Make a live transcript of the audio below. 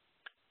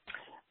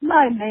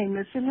My name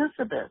is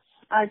Elizabeth.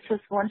 I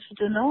just want you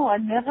to know I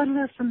never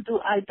listened to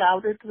I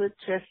Doubt It with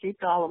Jesse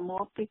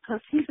Dollamore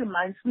because he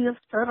reminds me of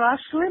Rush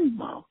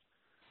Limbaugh,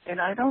 and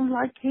I don't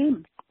like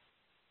him.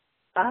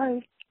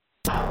 Bye.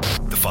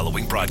 The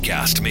following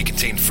broadcast may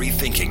contain free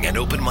thinking and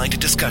open-minded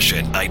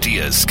discussion,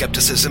 ideas,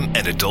 skepticism,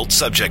 and adult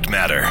subject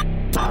matter.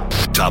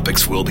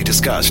 Topics will be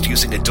discussed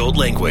using adult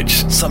language,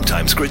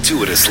 sometimes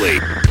gratuitously.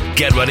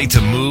 Get ready to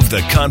move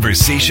the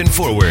conversation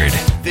forward.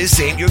 This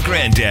ain't your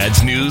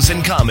granddad's news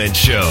and comment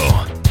show.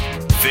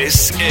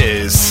 This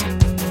is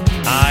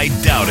I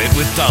Doubt It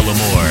with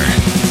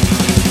Dollamore.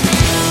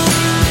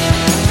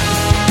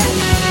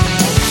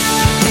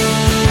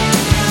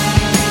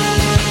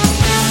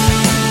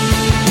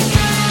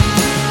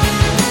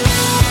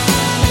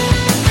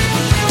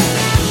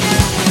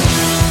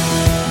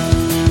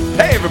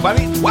 Hey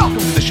everybody, welcome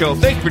to the show.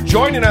 Thank you for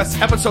joining us.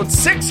 Episode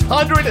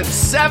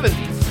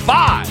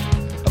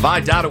 675 of I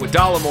Doubt It with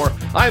Dollamore.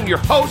 I'm your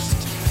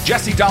host,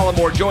 Jesse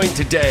Dollamore, joined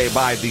today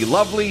by the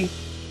lovely,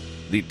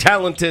 the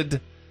talented,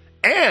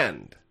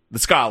 and the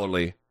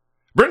scholarly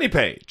Brittany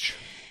Page.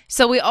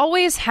 So we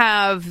always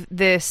have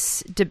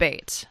this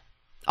debate.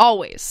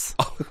 Always.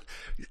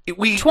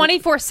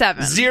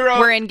 24/7.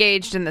 We're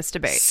engaged in this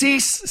debate.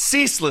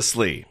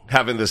 Ceaselessly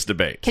having this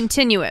debate.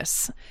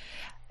 Continuous.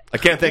 I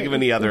can't think of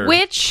any other.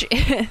 Which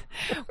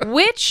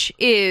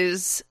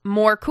is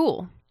more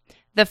cool?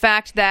 The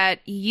fact that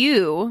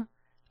you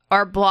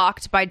are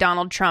blocked by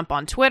Donald Trump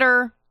on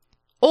Twitter,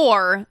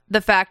 or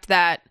the fact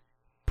that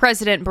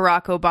President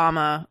Barack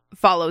Obama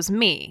follows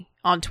me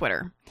on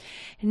Twitter.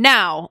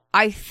 Now,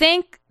 I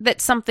think that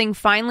something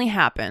finally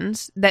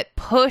happened that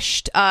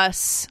pushed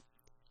us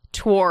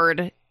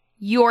toward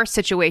your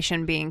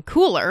situation being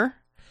cooler.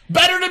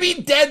 Better to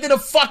be dead than a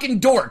fucking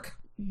dork.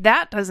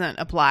 That doesn't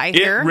apply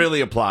here. It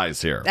really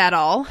applies here. At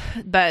all.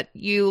 But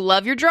you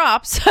love your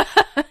drops.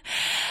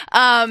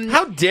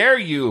 How dare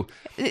you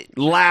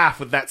laugh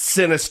with that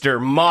sinister,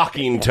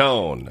 mocking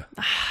tone?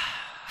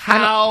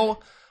 How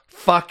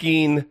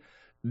fucking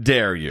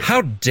dare you?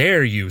 How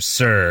dare you,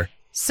 sir?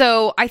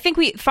 So I think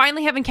we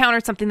finally have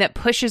encountered something that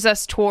pushes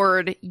us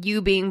toward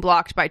you being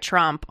blocked by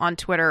Trump on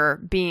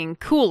Twitter being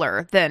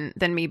cooler than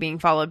me being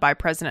followed by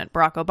President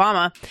Barack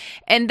Obama.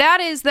 And that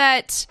is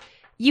that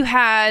you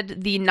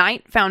had the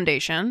Knight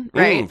Foundation,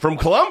 right? From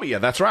Colombia,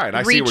 that's right.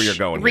 I see where you're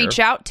going here. Reach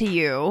out to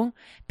you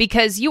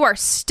because you are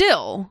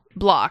still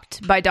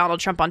blocked by Donald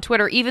Trump on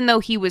Twitter, even though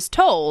he was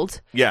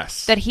told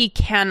that he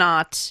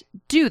cannot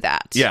do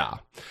that. Yeah.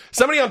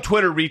 Somebody on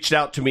Twitter reached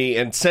out to me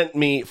and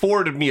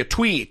forwarded me a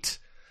tweet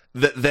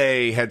that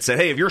they had said,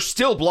 hey, if you're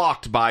still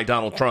blocked by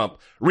Donald Trump,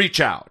 reach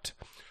out.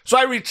 So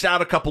I reached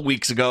out a couple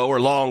weeks ago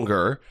or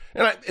longer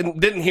and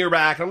didn't hear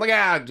back. I'm like,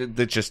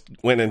 that just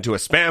went into a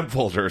spam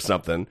folder or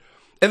something.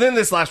 And then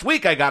this last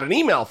week, I got an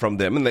email from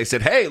them, and they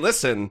said, hey,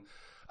 listen,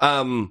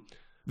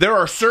 there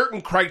are certain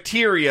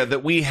criteria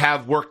that we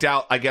have worked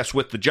out, I guess,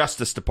 with the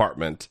Justice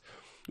Department,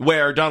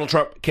 where Donald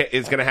Trump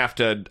is going to have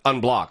to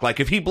unblock.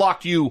 Like, if he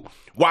blocked you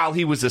while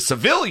he was a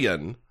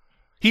civilian,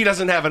 he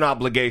doesn't have an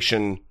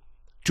obligation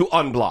to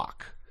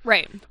unblock.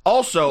 Right.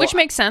 Also, which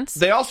makes sense.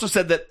 They also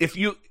said that if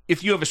you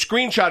have a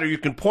screenshot or you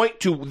can point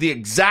to the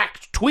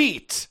exact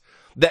tweet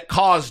that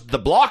caused the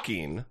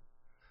blocking,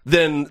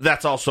 then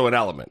that's also an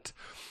element.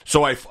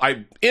 So I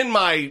in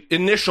my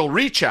initial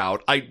reach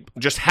out, I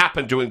just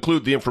happened to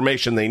include the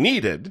information they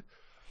needed,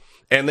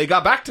 and they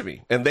got back to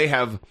me, and they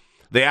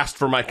asked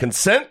for my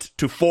consent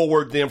to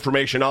forward the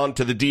information on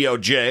to the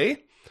DOJ,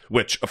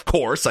 which of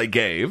course I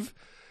gave,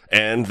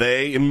 and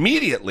they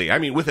immediately,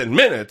 within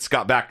minutes,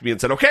 got back to me and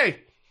said,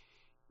 okay,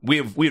 we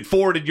had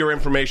forwarded your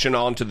information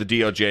on to the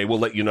DOJ. We'll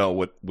let you know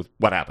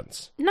what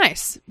happens.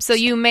 Nice. So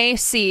you may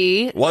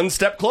see one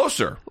step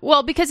closer.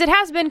 Well, because it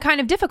has been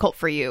kind of difficult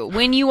for you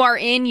when you are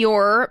in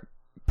your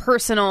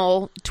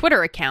personal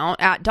Twitter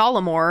account at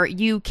Dollamore.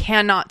 You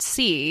cannot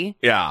see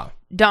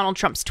Donald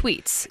Trump's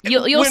tweets.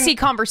 You'll see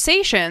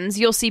conversations.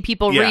 You'll see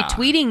people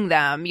retweeting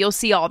them. You'll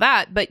see all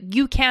that, but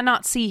you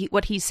cannot see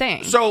what he's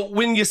saying. So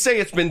when you say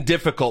it's been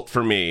difficult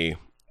for me,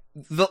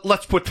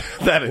 let's put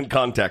that in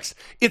context.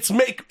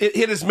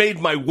 It has made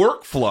my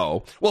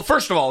workflow. Well,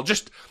 first of all,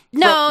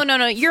 no.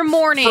 You're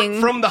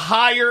mourning from the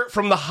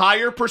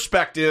higher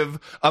perspective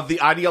of the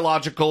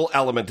ideological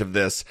element of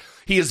this.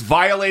 He is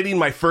violating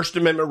my First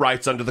Amendment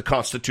rights under the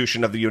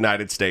Constitution of the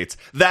United States.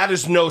 That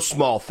is no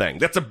small thing.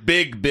 That's a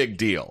big, big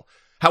deal.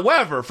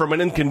 However, from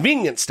an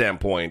inconvenience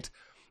standpoint,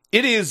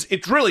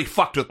 it's really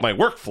fucked with my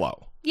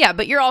workflow. Yeah,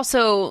 but you're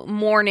also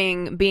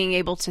mourning being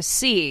able to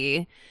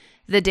see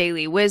the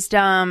daily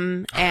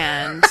wisdom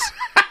and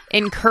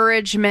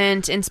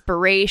encouragement,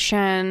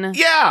 inspiration.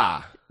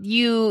 Yeah.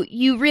 You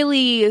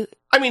really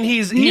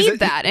need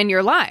that in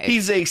your life.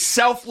 He's a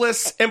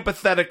selfless,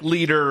 empathetic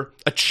leader,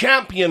 a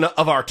champion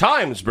of our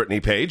times, Brittany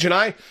Page, and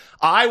I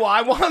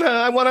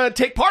want to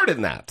take part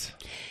in that.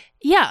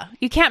 Yeah,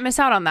 you can't miss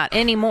out on that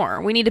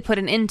anymore. We need to put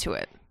an end to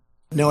it.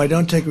 No, I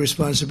don't take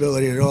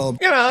responsibility at all.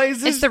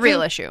 It's the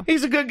real issue.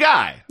 He's a good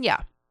guy.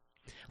 Yeah.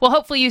 Well,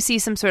 hopefully you see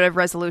some sort of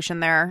resolution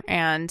there,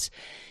 and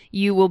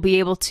you will be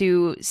able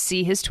to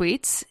see his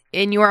tweets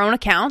in your own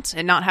account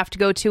and not have to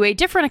go to a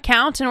different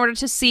account in order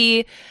to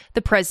see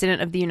the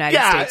president of the United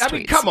States tweets. I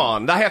mean, come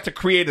on. I have to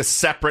create a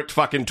separate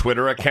fucking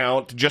Twitter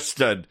account just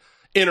to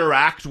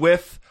interact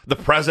with the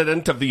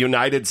president of the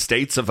United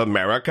States of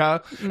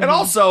America. And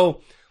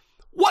also,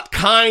 what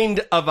kind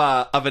of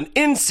an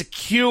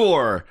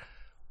insecure,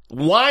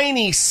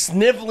 whiny,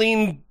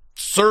 sniveling,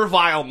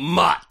 servile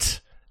mutt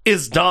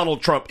is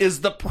Donald Trump?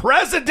 Is the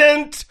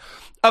president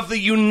of the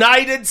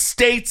United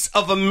States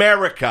of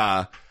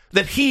America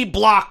that he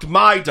blocked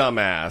my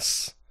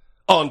dumbass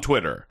on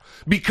Twitter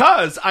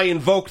because I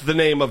invoked the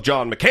name of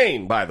John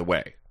McCain, by the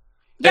way.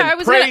 Yeah,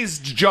 and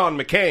praised John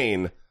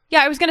McCain.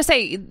 Yeah, I was going to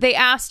say, they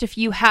asked if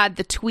you had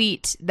the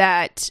tweet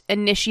that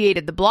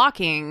initiated the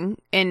blocking,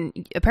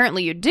 and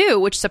apparently you do,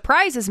 which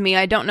surprises me.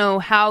 I don't know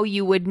how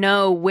you would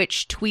know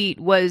which tweet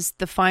was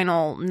the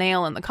final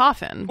nail in the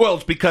coffin. Well,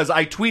 it's because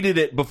I tweeted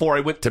it before I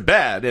went to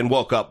bed and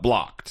woke up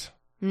blocked.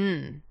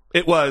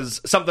 It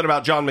was something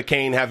about John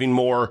McCain having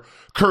more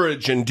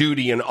courage and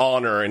duty and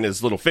honor in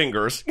his little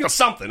fingers. You know,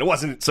 something. It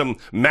wasn't some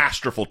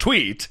masterful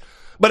tweet,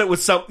 but it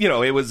was some, you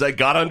know, it was,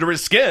 got under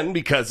his skin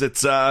because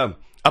it's,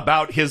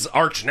 about his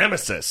arch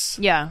nemesis.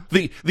 Yeah.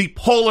 The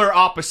polar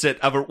opposite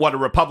of what a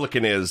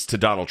Republican is to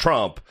Donald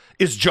Trump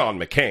is John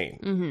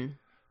McCain. Mm-hmm.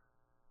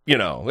 You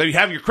know, you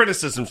have your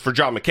criticisms for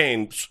John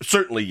McCain.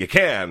 Certainly you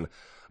can.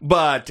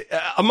 But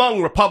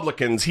among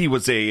Republicans, he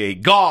was a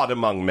god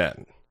among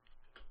men.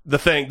 The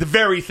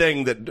very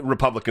thing that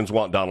Republicans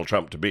want Donald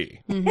Trump to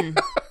be.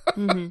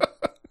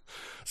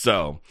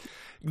 So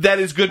that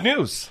is good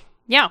news.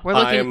 Yeah,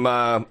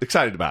 I'm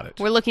excited about it.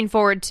 We're looking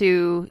forward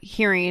to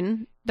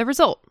hearing the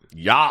result.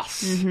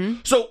 Yes.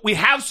 So we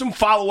have some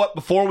follow-up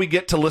before we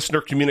get to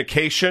listener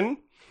communication.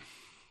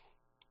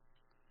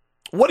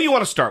 What do you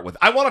want to start with?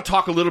 I want to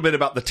talk a little bit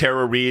about the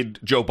Tara Reade,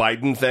 Joe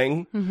Biden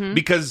thing,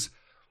 because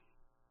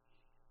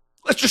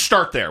let's just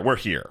start there. We're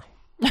here.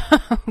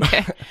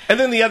 Okay. And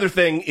then the other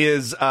thing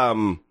is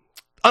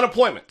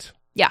unemployment.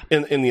 Yeah.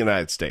 In the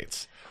United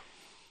States.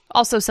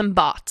 Also some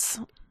bots.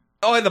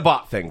 Oh, and the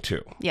bot thing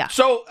too. Yeah.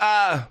 So,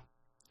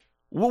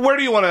 where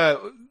do you want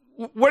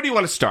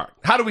to start?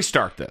 How do we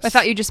start this? I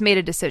thought you just made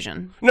a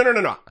decision.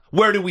 No.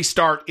 Where do we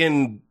start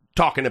in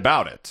talking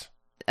about it?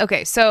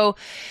 Okay, so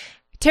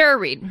Tara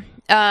Reade.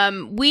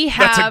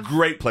 That's a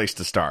great place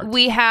to start.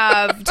 We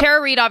have Tara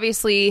Reade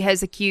obviously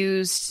has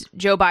accused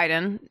Joe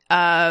Biden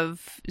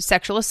of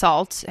sexual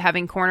assault,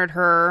 having cornered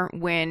her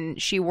when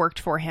she worked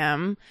for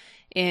him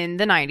in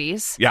the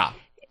 90s. Yeah.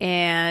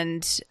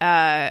 And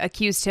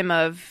accused him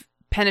of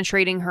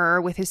penetrating her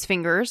with his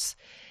fingers.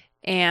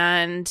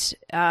 And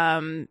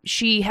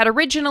she had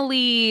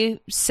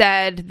originally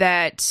said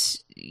that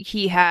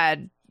he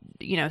had,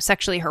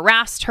 sexually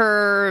harassed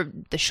her,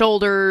 the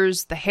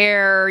shoulders, the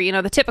hair,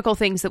 the typical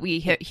things that we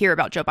hear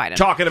about Joe Biden.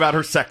 Talking about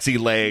her sexy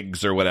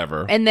legs or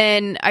whatever. And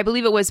then I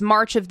believe it was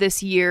March of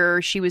this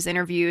year, she was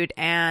interviewed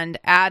and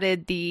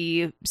added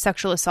the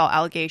sexual assault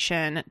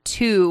allegation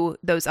to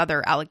those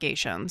other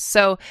allegations.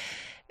 So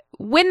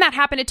when that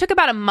happened, it took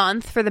about a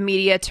month for the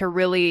media to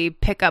really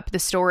pick up the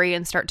story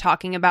and start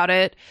talking about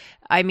it.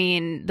 I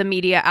mean, the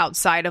media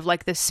outside of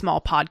like this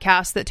small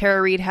podcast that Tara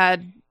Reade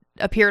had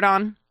appeared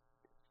on.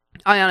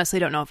 I honestly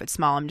don't know if it's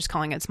small. I'm just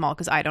calling it small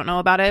because I don't know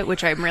about it,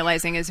 which I'm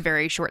realizing is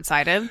very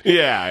short-sighted.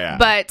 Yeah.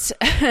 But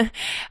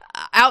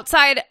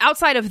outside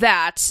of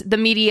that, the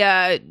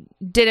media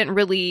didn't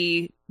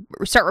really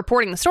start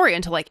reporting the story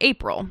until like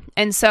April.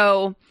 And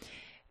so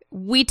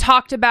we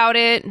talked about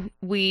it.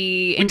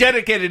 We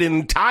dedicated an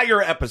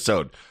entire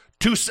episode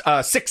to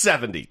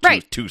 670,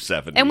 right?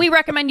 270, and we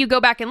recommend you go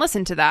back and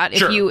listen to that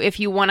if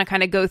you want to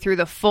kind of go through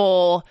the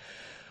full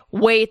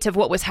weight of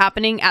what was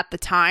happening at the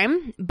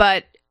time.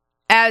 But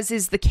as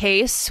is the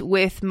case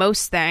with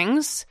most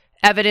things,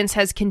 evidence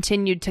has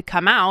continued to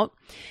come out.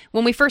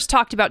 When we first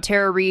talked about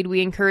Tara Reade,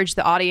 we encouraged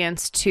the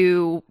audience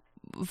to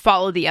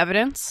follow the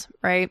evidence.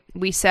 Right?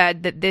 We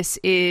said that this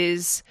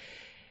is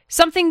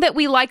something that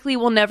we likely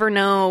will never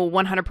know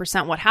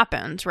 100% what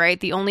happened, right?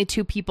 The only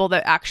two people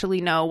that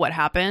actually know what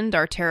happened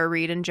are Tara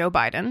Reade and Joe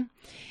Biden.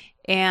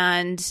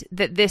 And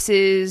that this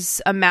is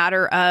a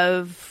matter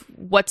of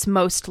what's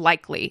most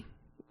likely,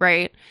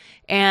 right?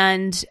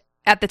 And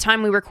at the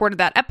time we recorded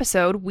that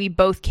episode, we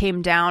both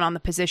came down on the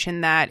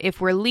position that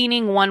if we're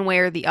leaning one way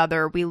or the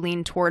other, we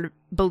lean toward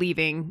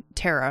believing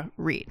Tara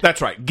Reade.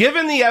 That's right.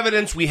 Given the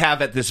evidence we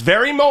have at this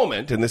very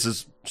moment, and this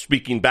is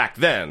speaking back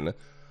then,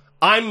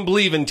 I'm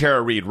believing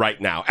Tara Reade right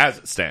now, as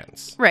it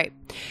stands. Right.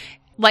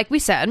 Like we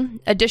said,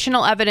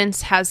 additional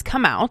evidence has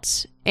come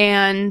out,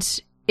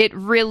 and it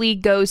really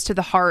goes to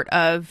the heart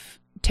of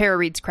Tara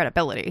Reade's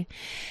credibility.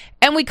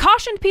 And we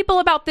cautioned people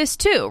about this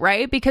too,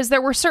 right? Because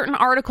there were certain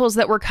articles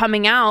that were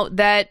coming out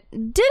that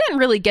didn't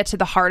really get to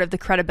the heart of the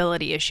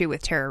credibility issue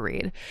with Tara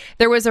Reade.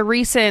 There was a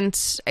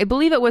recent, I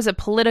believe it was a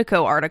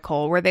Politico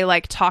article where they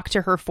talked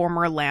to her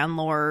former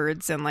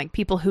landlords and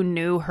people who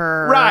knew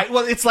her. Right.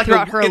 Well, it's like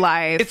throughout her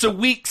life. It's a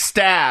weak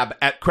stab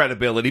at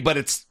credibility, but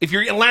if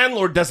your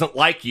landlord doesn't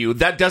like you,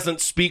 that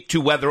doesn't speak to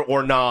whether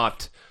or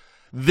not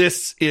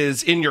this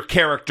is in your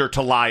character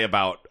to lie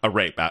about a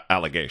rape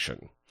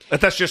allegation.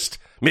 That's just,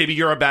 maybe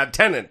you're a bad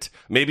tenant.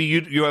 Maybe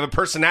you have a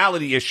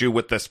personality issue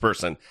with this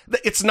person.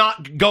 It's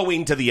not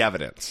going to the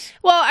evidence.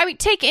 Well, I mean,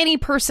 take any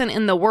person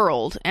in the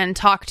world and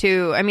talk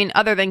to, I mean,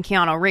 other than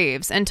Keanu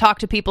Reeves, and talk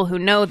to people who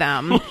know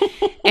them,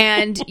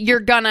 and you're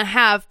gonna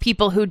have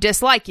people who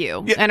dislike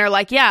you and are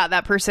like, yeah,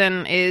 that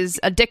person is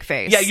a dick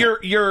face. Yeah,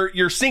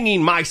 you're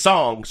singing my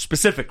song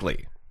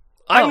specifically.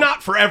 I'm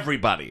not for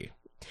everybody.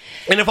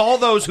 And if all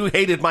those who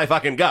hated my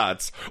fucking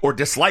guts, or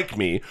dislike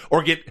me,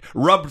 or get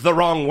rubbed the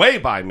wrong way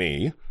by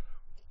me,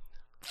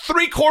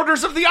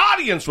 3/4 of the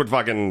audience would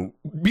fucking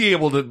be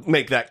able to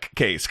make that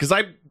case, because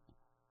I'm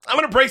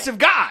an abrasive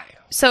guy.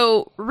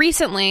 So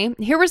recently,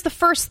 here was the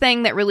first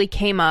thing that really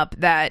came up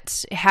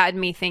that had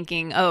me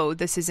thinking, oh,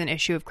 this is an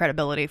issue of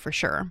credibility for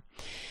sure.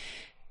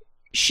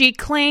 She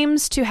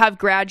claims to have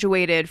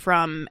graduated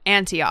from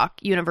Antioch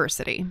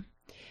University.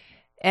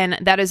 And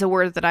that is a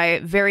word that I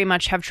very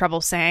much have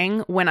trouble saying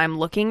when I'm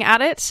looking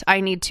at it.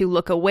 I need to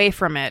look away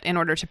from it in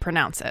order to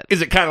pronounce it.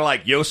 Is it kind of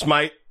like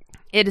Yosemite?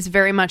 It is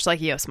very much like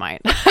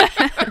Yosemite.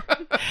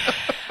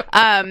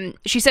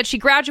 She said she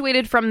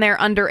graduated from there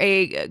under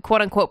a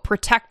quote-unquote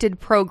protected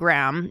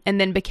program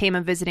and then became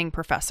a visiting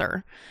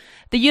professor.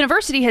 The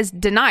university has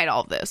denied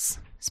all of this,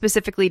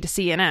 specifically to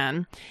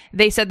CNN.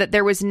 They said that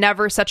there was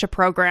never such a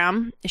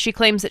program. She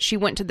claims that she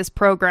went to this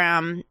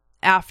program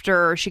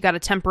after she got a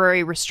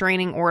temporary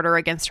restraining order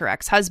against her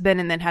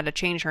ex-husband and then had to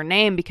change her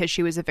name because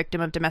she was a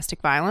victim of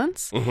domestic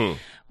violence. Mm-hmm.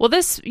 Well,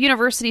 this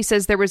university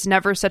says there was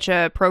never such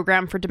a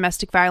program for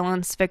domestic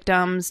violence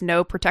victims,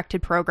 no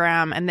protected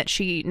program, and that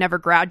she never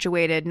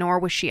graduated, nor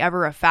was she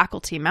ever a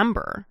faculty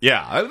member.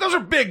 Yeah, those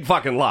are big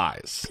fucking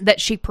lies. That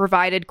she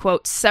provided,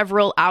 quote,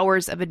 several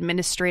hours of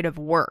administrative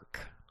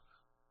work.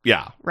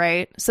 Yeah.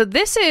 Right. So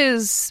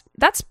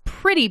that's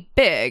pretty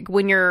big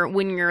when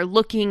you're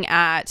looking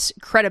at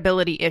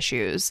credibility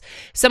issues.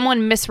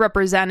 Someone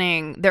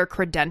misrepresenting their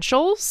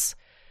credentials,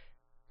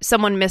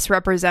 someone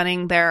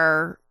misrepresenting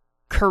their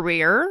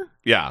career.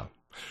 Yeah.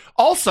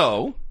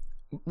 Also,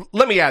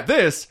 let me add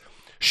this.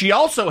 She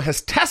also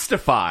has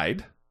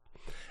testified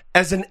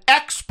as an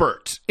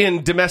expert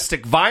in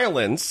domestic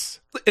violence.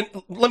 And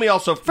let me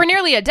also... For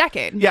nearly a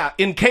decade. Yeah,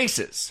 in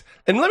cases.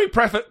 And let me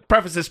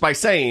preface this by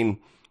saying...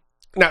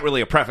 Not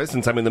really a preface,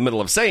 since I'm in the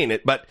middle of saying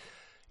it, but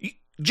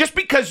just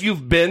because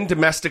you've been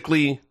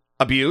domestically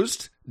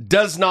abused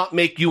does not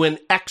make you an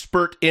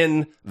expert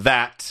in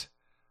that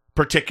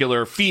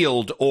particular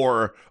field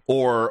or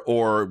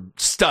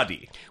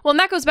study. Well, and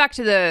that goes back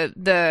to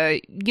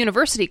the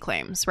university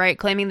claims, right?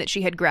 Claiming that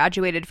she had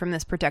graduated from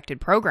this protected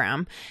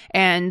program.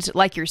 And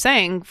like you're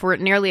saying, for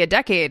nearly a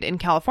decade in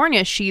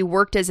California, she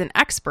worked as an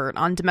expert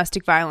on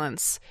domestic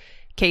violence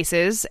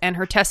cases, and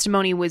her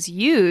testimony was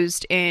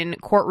used in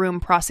courtroom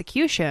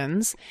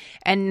prosecutions.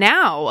 And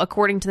now,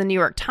 according to the New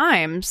York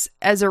Times,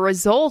 as a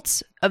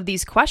result of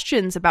these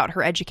questions about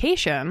her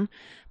education,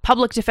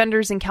 public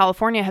defenders in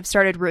California have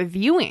started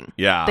reviewing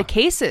the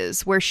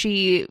cases where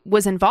she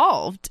was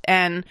involved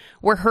and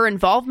where her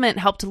involvement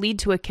helped lead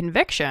to a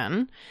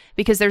conviction,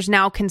 because there's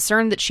now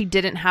concern that she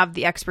didn't have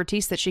the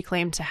expertise that she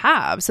claimed to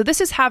have. So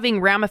this is having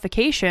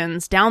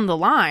ramifications down the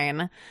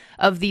line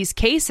of these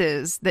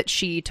cases that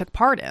she took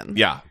part in.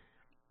 Yeah.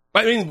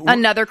 I mean,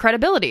 another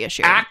credibility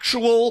issue.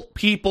 Actual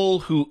people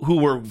who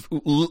were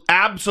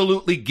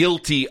absolutely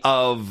guilty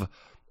of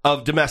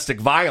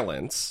domestic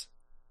violence,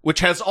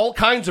 which has all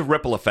kinds of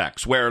ripple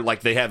effects where,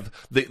 like,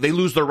 they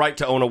lose their right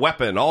to own a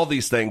weapon, all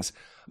these things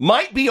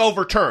might be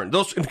overturned.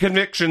 Those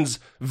convictions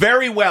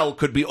very well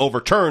could be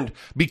overturned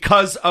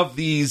because of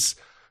these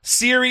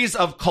series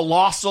of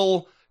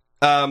colossal,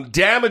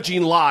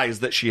 damaging lies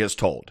that she has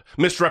told,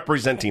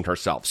 misrepresenting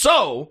herself.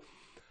 So,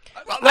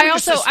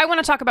 I want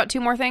to talk about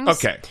two more things.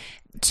 Okay.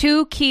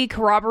 Two key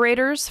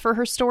corroborators for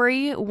her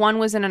story. One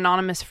was an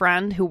anonymous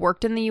friend who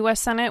worked in the U.S.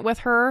 Senate with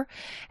her,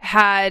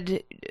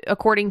 had,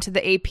 according to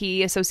the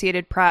AP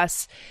Associated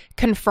Press,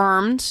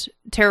 confirmed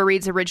Tara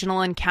Reade's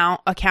original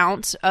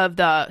account of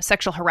the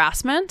sexual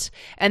harassment.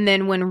 And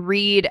then when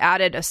Reade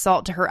added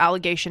assault to her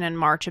allegation in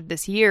March of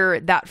this year,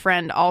 that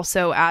friend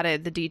also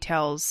added the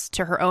details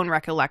to her own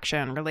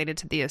recollection related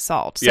to the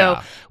assault.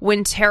 So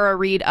when Tara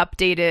Reade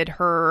updated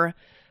her...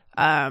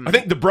 I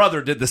think the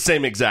brother did the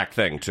same exact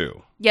thing,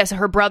 too. Yes,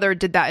 her brother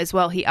did that as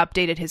well. He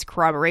updated his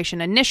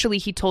corroboration. Initially,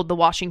 he told the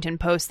Washington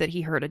Post that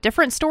he heard a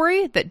different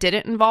story that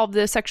didn't involve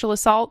the sexual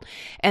assault.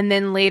 And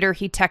then later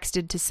he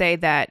texted to say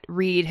that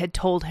Reade had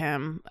told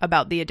him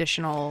about the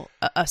additional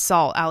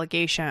assault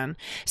allegation.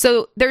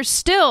 So there's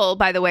still,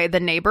 by the way,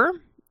 the neighbor.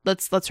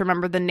 Let's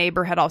remember the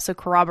neighbor had also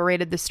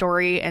corroborated the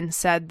story and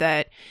said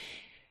that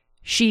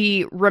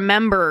she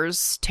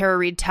remembers Tara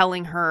Reade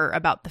telling her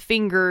about the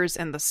fingers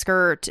and the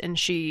skirt, and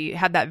she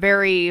had that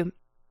very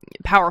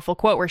powerful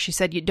quote where she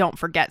said, "You don't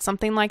forget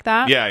something like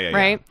that." Yeah.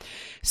 Right.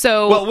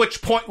 So, well,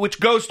 which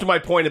goes to my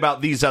point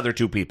about these other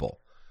two people.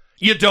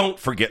 You don't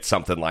forget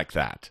something like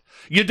that.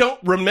 You don't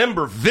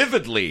remember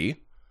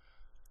vividly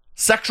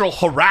sexual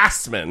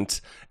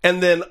harassment,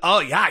 and then, oh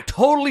yeah, I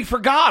totally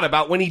forgot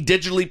about when he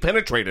digitally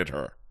penetrated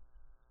her.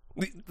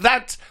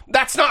 That's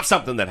not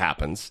something that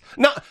happens.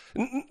 No,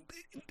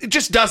 it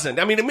just doesn't.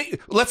 I mean,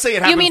 let's say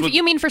it happens.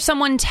 You mean for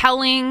someone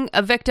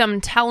a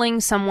victim telling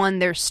someone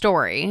their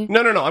story? No.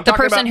 I'm the talking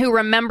person about who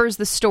remembers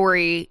the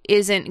story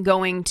isn't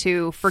going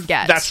to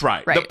forget. That's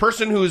right. The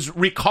person who's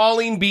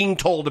recalling being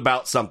told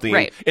about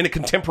something in a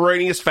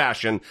contemporaneous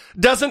fashion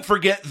doesn't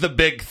forget the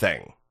big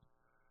thing.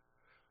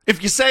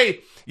 If you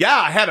say, yeah,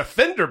 I had a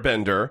fender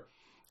bender,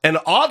 and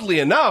oddly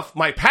enough,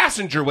 my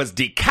passenger was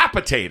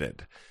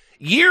decapitated.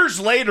 Years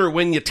later,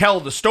 when you tell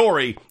the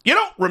story, you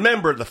don't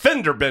remember the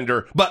fender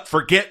bender, but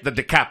forget the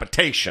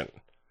decapitation.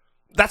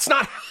 That's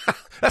not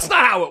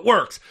how it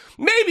works.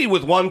 Maybe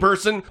with one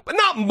person, but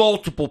not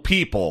multiple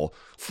people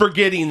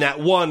forgetting that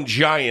one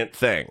giant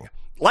thing.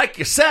 Like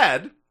you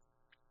said,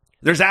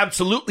 there's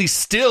absolutely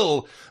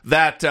still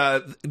that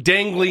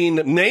dangling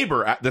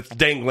neighbor that's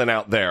dangling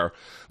out there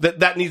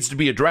that needs to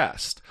be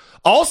addressed.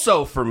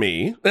 Also, for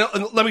me,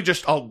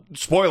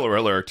 spoiler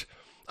alert,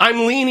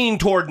 I'm leaning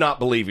toward not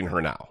believing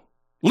her now.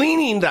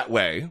 Leaning that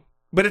way,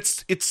 but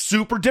it's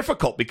super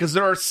difficult because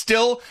there are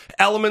still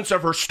elements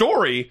of her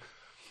story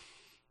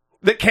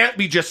that can't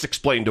be just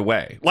explained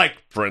away.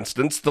 Like, for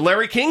instance, the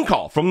Larry King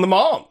call from the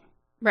mom.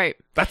 Right.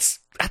 That's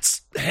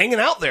hanging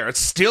out there. It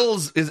still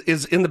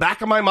is in the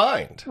back of my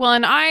mind. Well,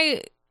 and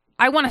I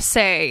want to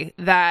say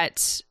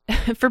that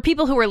for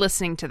people who are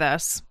listening to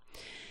this,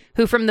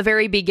 who from the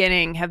very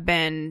beginning have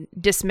been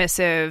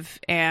dismissive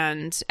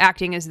and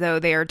acting as though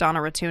they are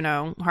Donna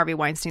Rotuno, Harvey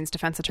Weinstein's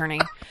defense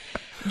attorney,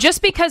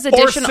 just because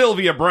or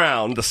Sylvia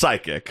Brown, the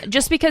psychic,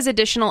 just because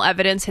additional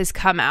evidence has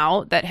come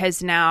out that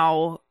has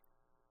now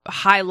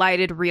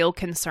highlighted real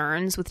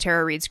concerns with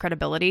Tara Reade's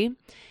credibility,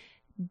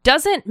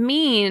 doesn't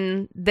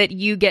mean that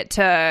you get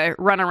to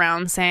run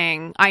around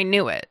saying, I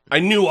knew it. I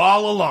knew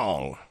all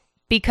along.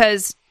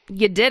 Because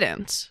you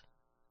didn't.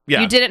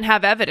 Yeah, you didn't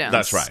have evidence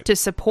that's right. to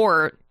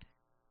support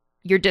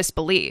your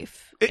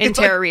disbelief in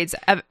Tara Reade's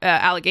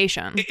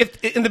allegation.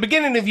 In the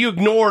beginning, if you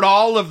ignored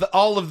all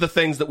of the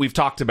things that we've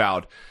talked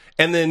about,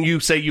 and then you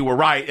say you were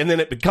right, and then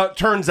it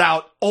turns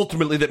out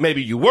ultimately that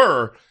maybe you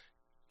were,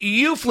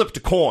 you flipped a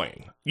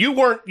coin. You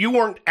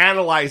weren't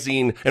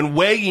analyzing and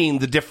weighing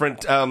the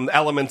different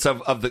elements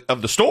of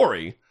the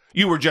story.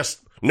 You were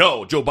just,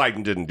 no, Joe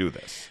Biden didn't do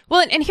this.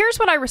 Well, and here's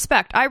what I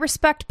respect. I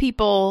respect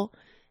people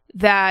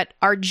that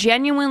are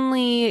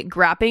genuinely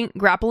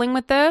grappling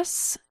with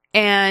this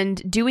and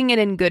doing it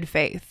in good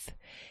faith.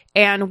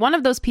 And one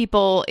of those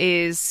people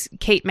is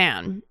Kate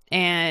Manne.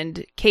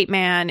 And Kate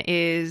Manne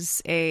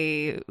is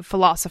a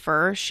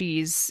philosopher.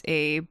 She's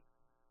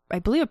I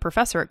believe, a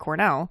professor at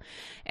Cornell.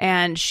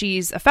 And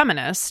she's a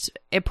feminist,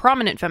 a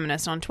prominent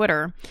feminist on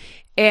Twitter.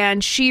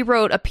 And she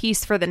wrote a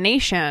piece for The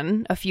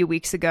Nation a few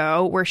weeks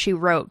ago where she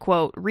wrote,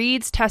 quote,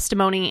 Reade's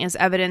testimony is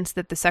evidence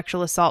that the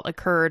sexual assault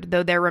occurred,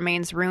 though there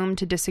remains room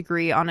to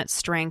disagree on its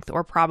strength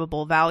or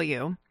probable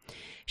value.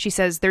 She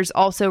says there's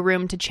also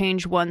room to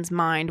change one's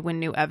mind when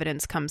new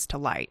evidence comes to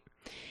light.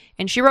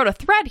 And she wrote a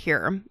thread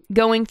here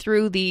going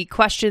through the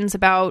questions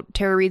about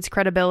Tara Reade's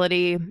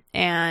credibility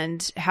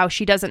and how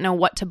she doesn't know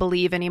what to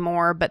believe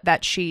anymore, but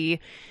that she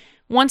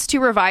wants to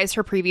revise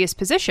her previous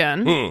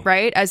position,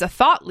 right, as a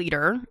thought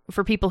leader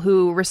for people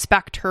who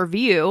respect her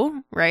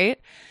view, right,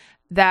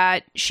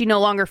 that she no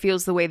longer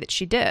feels the way that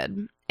she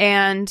did.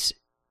 And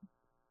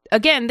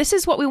again, this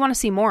is what we want to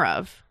see more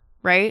of,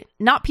 right?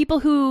 Not people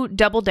who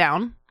double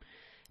down,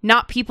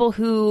 not people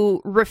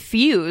who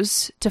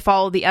refuse to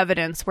follow the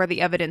evidence where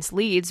the evidence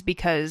leads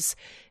because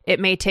it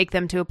may take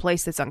them to a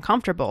place that's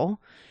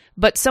uncomfortable,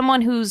 but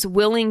someone who's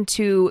willing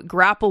to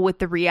grapple with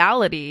the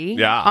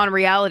reality on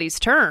reality's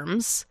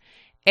terms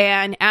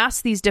and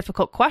ask these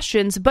difficult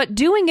questions, but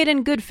doing it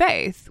in good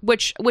faith,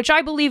 which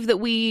I believe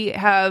that we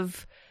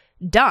have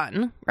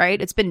done,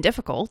 right? It's been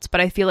difficult,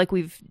 but I feel like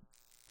we've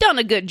done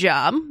a good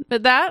job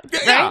at that.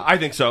 Yeah, right? I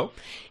think so.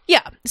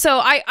 Yeah. So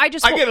I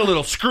get a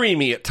little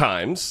screamy at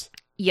times.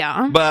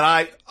 Yeah.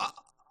 But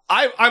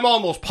I'm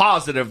almost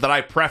positive that I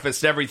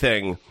prefaced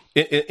everything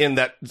in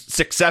that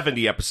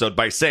 670 episode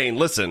by saying,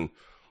 listen,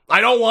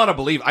 I don't want to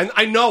believe.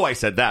 I know I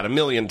said that a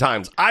million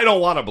times. I don't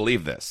want to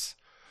believe this.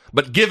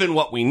 But given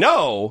what we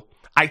know,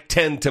 I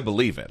tend to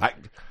believe it.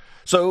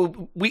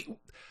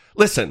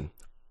 Listen,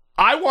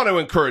 I want to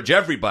encourage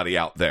everybody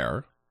out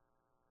there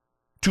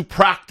to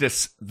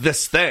practice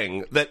this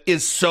thing that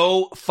is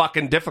so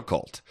fucking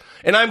difficult.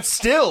 And I'm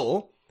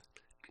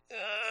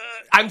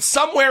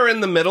somewhere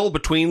in the middle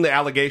between the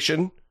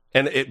allegation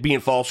and it being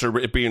false or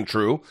it being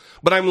true,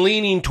 but I'm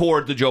leaning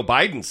toward the Joe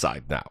Biden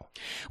side now.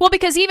 Well,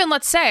 because even,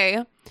 let's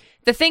say,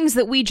 the things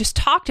that we just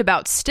talked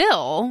about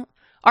still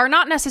are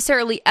not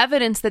necessarily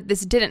evidence that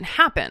this didn't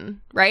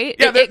happen, right?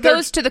 Yeah, it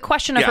goes to the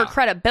question of her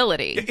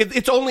credibility.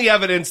 It's only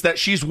evidence that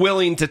she's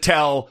willing to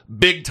tell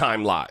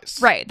big-time lies.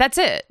 Right, that's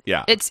it.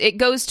 Yeah. It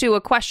goes to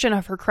a question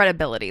of her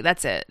credibility,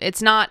 that's it.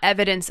 It's not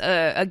evidence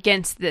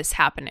against this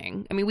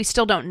happening. I mean, we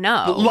still don't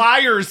know.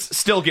 Liars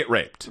still get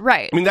raped.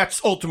 Right. I mean,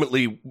 that's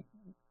ultimately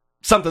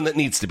something that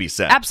needs to be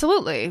said.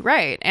 Absolutely,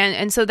 right.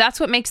 And so that's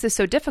what makes this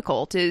so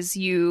difficult, is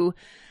you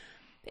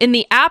in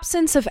the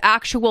absence of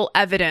actual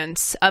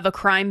evidence of a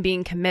crime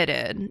being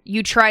committed,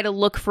 you try to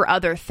look for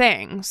other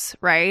things,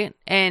 right?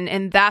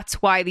 And that's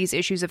why these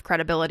issues of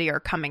credibility are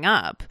coming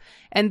up.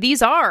 And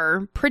these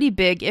are pretty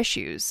big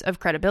issues of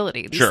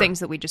credibility, these things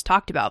that we just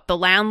talked about. The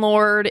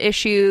landlord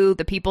issue,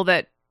 the people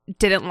that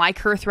didn't like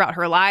her throughout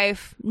her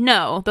life.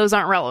 No, those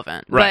aren't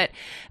relevant. Right.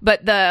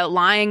 But the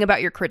lying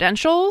about your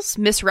credentials,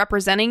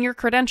 misrepresenting your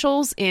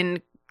credentials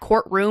in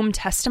courtroom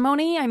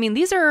testimony, I mean,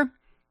 these are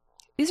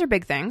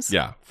big things.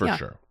 Yeah, for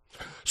sure.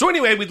 So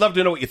anyway, we'd love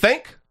to know what you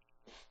think.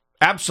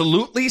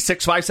 Absolutely.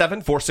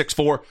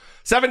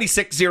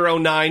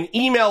 657-464-7609.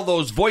 Email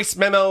those voice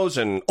memos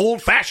and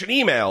old-fashioned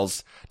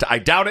emails to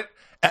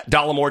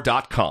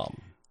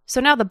idoubt@dollemore.com.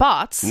 So now the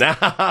bots.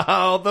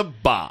 Now the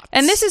bots.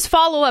 And this is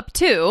follow-up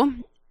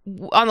too.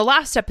 On the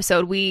last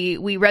episode,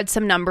 we read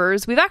some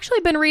numbers. We've actually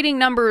been reading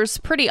numbers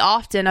pretty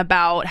often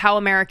about how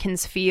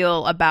Americans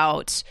feel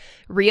about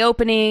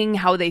reopening,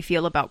 how they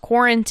feel about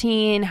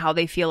quarantine, how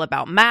they feel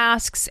about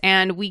masks.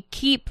 And we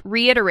keep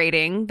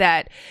reiterating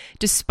that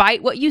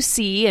despite what you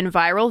see in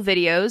viral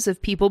videos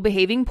of people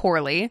behaving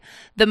poorly,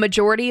 the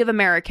majority of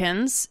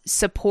Americans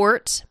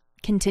support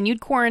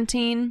continued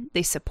quarantine.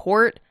 They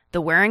support the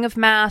wearing of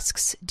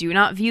masks, do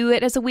not view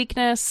it as a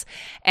weakness,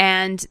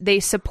 and they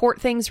support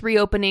things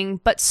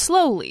reopening, but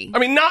slowly. I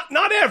mean,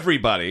 not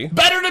everybody.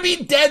 Better to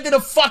be dead than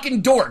a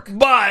fucking dork.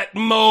 But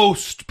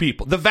most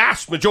people. The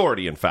vast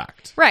majority, in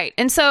fact. Right.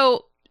 And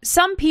so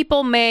some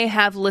people may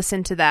have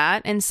listened to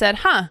that and said,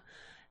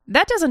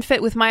 that doesn't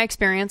fit with my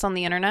experience on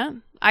the internet.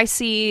 I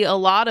see a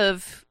lot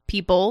of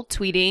people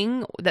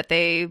tweeting that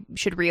they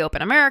should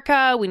reopen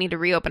America. We need to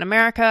reopen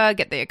America,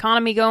 get the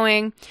economy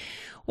going.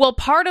 Well,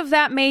 part of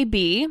that may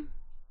be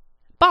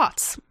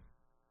bots.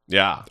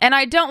 Yeah. And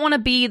I don't want to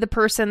be the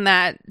person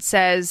that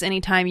says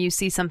anytime you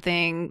see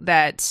something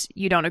that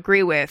you don't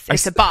agree with,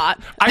 it's a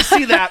bot. I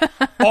see that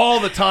all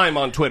the time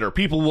on Twitter.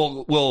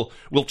 People will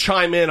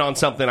chime in on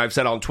something I've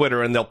said on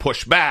Twitter and they'll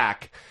push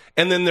back.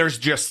 And then there's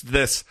just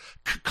this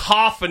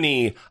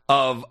cacophony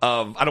of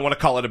I don't want to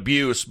call it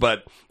abuse,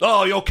 but,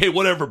 oh, okay,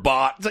 whatever,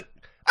 bot. It's like,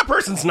 that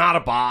person's not a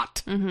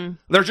bot. Mm-hmm.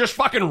 They're just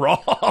fucking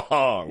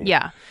wrong.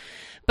 Yeah.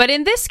 But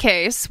in this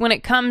case, when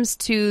it comes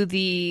to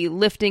the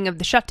lifting of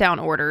the shutdown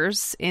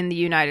orders in the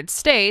United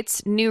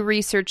States, new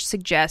research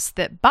suggests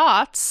that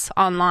bots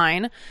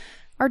online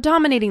are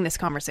dominating this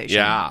conversation.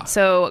 Yeah.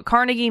 So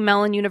Carnegie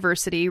Mellon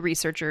University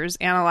researchers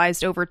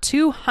analyzed over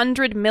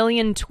 200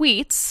 million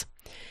tweets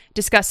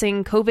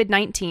discussing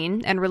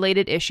COVID-19 and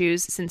related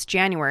issues since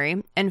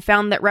January and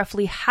found that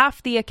roughly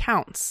half the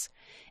accounts,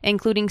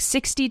 including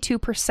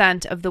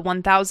 62% of the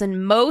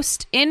 1,000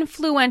 most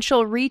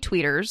influential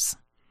retweeters,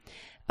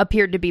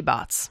 appeared to be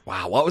bots.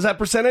 Wow, what was that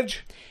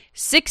percentage?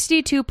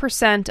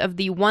 62% of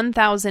the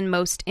 1,000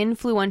 most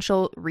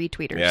influential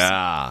retweeters.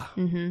 Yeah.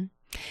 Mm-hmm.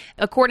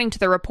 According to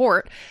the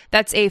report,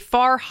 that's a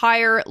far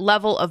higher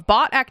level of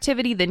bot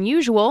activity than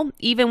usual,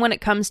 even when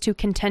it comes to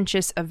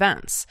contentious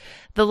events.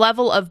 The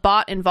level of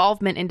bot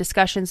involvement in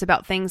discussions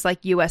about things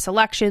like U.S.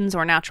 elections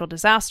or natural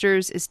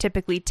disasters is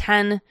typically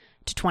 10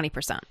 to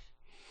 20%.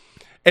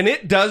 And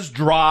it does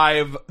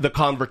drive the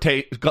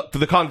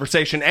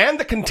conversation and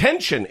the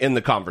contention in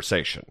the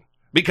conversation.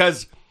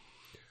 Because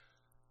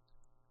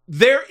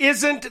there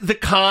isn't the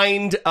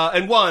kind,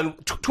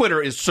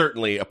 Twitter is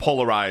certainly a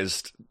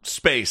polarized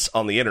space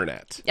on the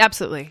internet.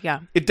 Absolutely, yeah.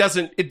 It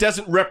doesn't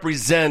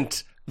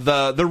represent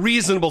the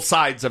reasonable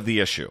sides of the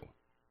issue.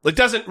 It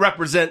doesn't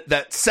represent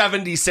that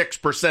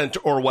 76%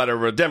 or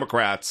whatever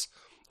Democrats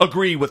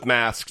agree with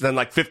masks and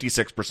like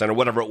 56% or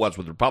whatever it was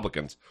with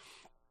Republicans.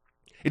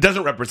 It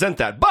doesn't represent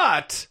that,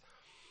 but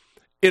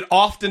it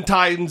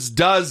oftentimes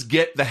does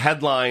get the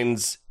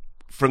headlines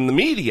from the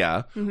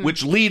media,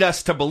 which lead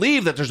us to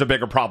believe that there's a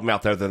bigger problem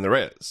out there than there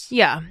is.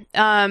 Yeah.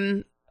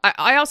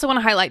 I also want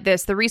to highlight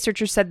this. The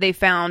researchers said they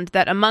found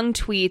that among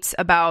tweets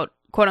about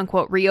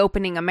quote-unquote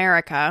reopening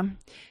America,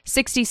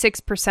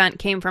 66%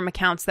 came from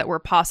accounts that were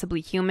possibly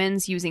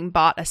humans using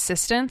bot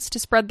assistants to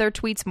spread their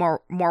tweets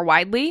more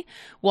widely,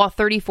 while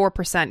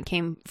 34%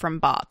 came from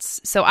bots.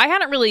 So I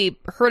hadn't really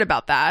heard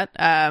about that.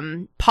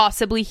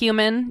 Possibly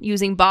human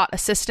using bot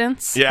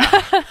assistants.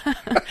 Yeah.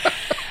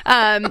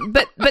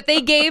 But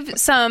they gave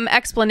some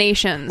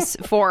explanations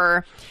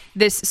for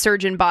this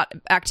surge in bot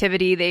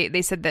activity.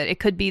 They said that it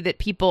could be that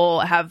people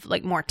have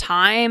like more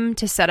time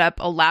to set up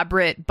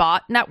elaborate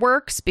bot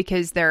networks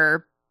because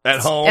they're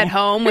at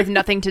home with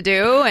nothing to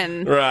do,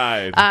 and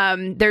right.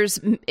 There's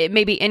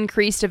maybe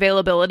increased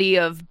availability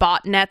of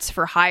botnets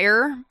for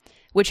hire,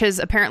 which has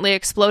apparently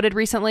exploded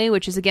recently,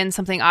 which is again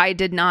something I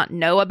did not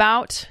know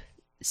about.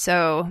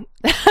 So,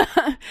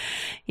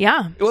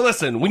 yeah. Well,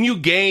 listen, when you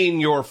gain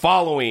your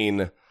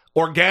following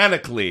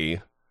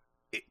organically,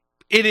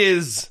 it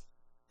is.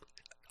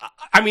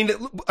 I mean,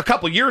 a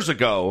couple years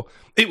ago,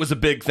 it was a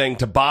big thing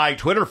to buy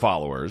Twitter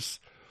followers,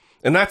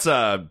 and that's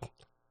I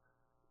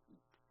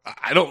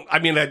don't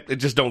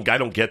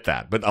get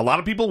that. But a lot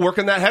of people work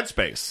in that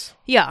headspace.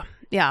 Yeah.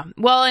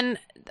 Well, and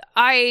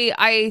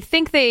I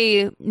think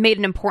they made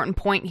an important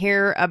point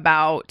here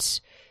about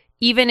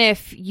even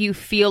if you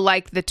feel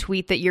like the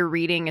tweet that you're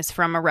reading is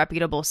from a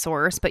reputable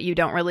source, but you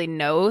don't really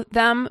know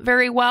them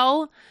very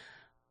well,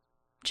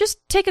 just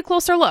take a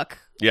closer look.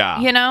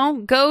 Yeah. You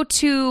know, go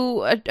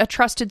to a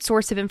trusted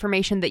source of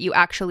information that you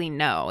actually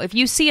know. If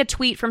you see a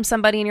tweet from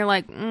somebody and you're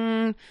like,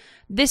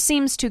 this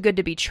seems too good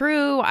to be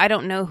true, I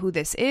don't know who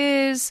this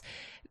is,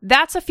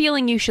 that's a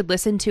feeling you should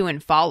listen to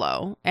and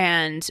follow,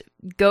 and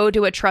go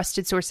to a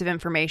trusted source of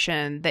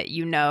information that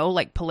you know,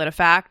 like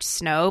PolitiFact,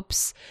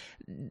 Snopes.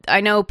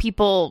 I know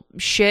people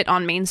shit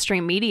on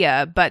mainstream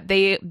media, but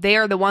they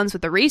are the ones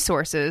with the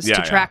resources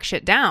to track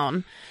shit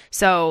down.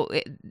 So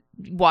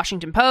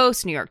Washington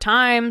Post, New York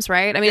Times,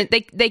 right? I mean,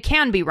 they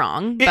can be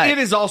wrong. But it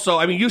is also,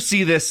 I mean, you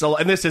see this,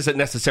 and this isn't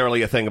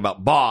necessarily a thing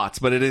about bots,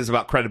 but it is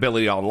about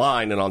credibility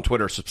online and on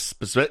Twitter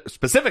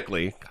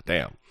specifically.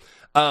 Goddamn.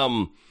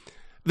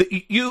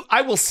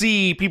 I will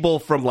see people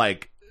from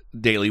like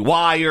Daily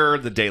Wire,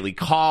 the Daily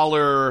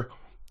Caller,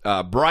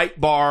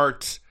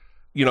 Breitbart,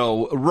 you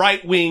know,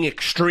 right-wing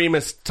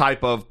extremist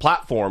type of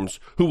platforms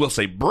who will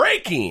say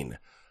breaking,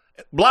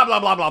 blah,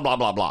 blah, blah, blah, blah,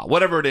 blah, blah,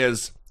 whatever it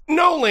is.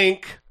 No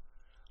link.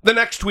 The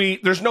next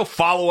tweet, there's no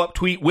follow-up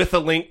tweet with a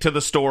link to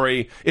the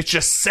story. It's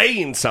just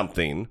saying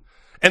something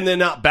and then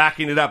not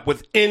backing it up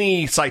with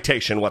any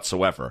citation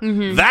whatsoever.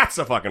 Mm-hmm. That's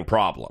a fucking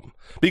problem.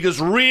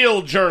 Because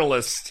real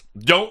journalists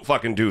don't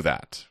fucking do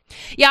that.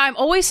 Yeah, I'm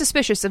always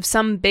suspicious of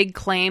some big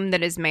claim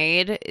that is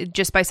made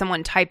just by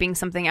someone typing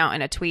something out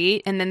in a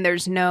tweet, and then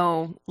there's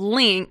no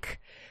link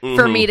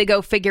for me to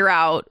go figure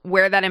out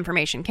where that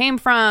information came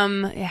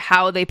from,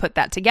 how they put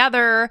that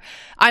together.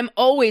 I'm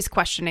always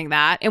questioning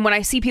that. And when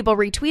I see people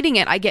retweeting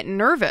it, I get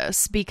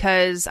nervous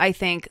because I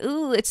think,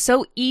 ooh, it's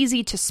so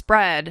easy to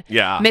spread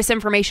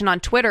misinformation on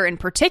Twitter in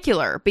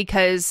particular,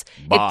 because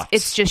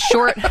it's just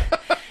short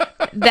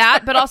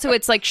that, but also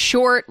it's like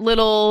short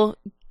little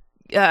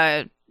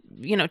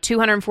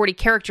 240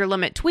 character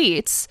limit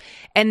tweets,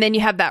 and then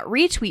you have that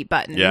retweet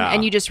button,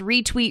 and you just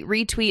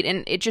retweet,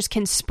 and it just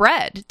can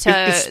spread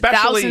to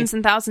thousands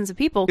and thousands of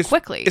people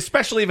quickly.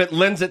 Especially if it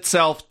lends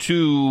itself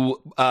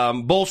to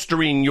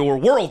bolstering your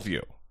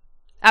worldview.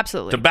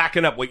 Absolutely. To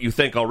backing up what you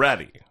think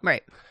already.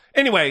 Right.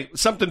 Anyway,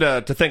 something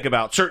to think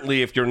about,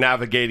 certainly if you're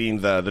navigating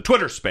the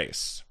Twitter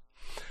space.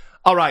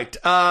 All right,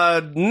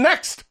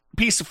 next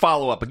piece of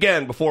follow-up,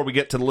 again, before we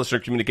get to the listener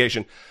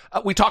communication.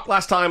 We talked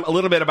last time a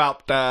little bit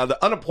about the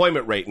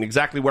unemployment rate and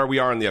exactly where we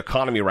are in the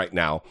economy right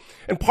now.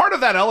 And part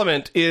of that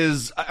element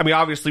is, I mean,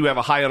 obviously we have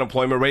a high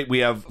unemployment rate. We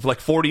have like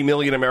 40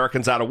 million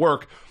Americans out of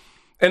work.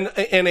 And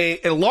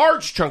a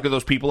large chunk of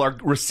those people are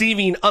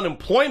receiving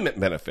unemployment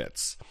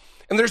benefits.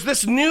 And there's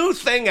this new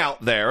thing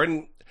out there.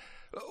 And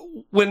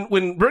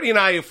when Brittany and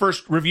I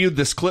first reviewed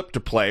this clip to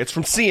play, it's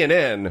from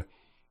CNN.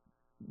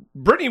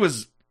 Brittany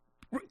was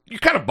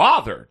kind of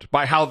bothered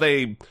by how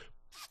they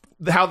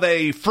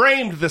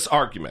framed this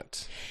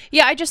argument.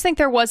 Yeah, I just think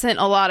there wasn't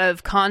a lot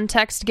of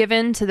context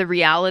given to the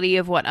reality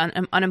of what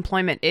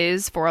unemployment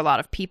is for a lot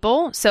of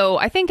people. So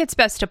I think it's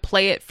best to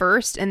play it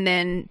first and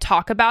then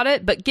talk about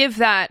it, but give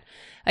that,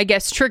 I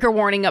guess, trigger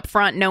warning up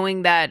front,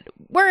 knowing that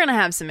we're going to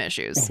have some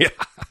issues. Yeah.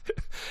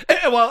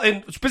 Well,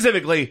 and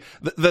specifically,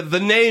 the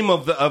name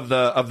of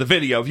the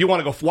video, if you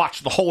want to go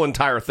watch the whole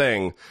entire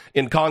thing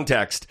in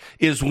context,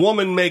 is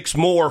 "Woman Makes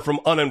More from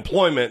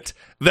Unemployment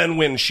Than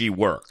When She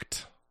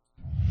Worked."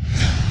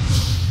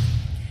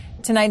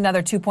 Tonight,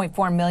 another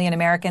 2.4 million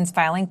Americans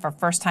filing for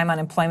first-time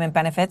unemployment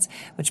benefits,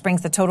 which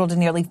brings the total to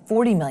nearly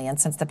 40 million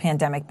since the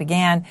pandemic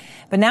began.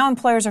 But now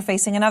employers are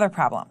facing another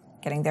problem,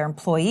 getting their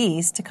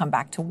employees to come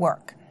back to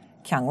work.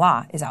 Kyung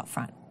La is out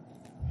front.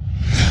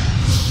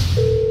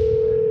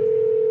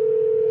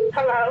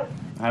 Hello.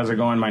 How's it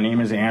going? My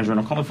name is Andrew, and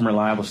I'm calling from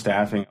Reliable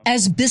Staffing.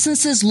 As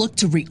businesses look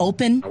to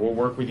reopen, I will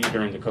work with you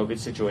during the COVID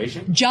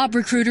situation. Job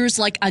recruiters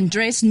like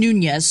Andres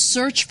Nunez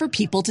search for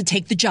people to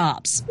take the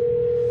jobs.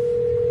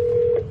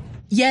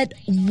 Yet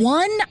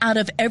 1 out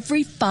of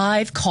every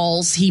 5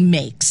 calls he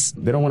makes,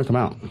 they don't want to come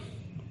out.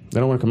 They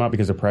don't want to come out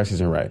because the price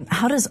isn't right.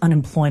 How does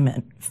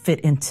unemployment fit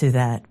into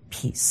that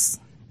piece?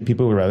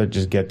 People would rather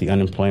just get the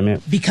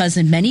unemployment. Because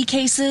in many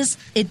cases,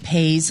 it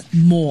pays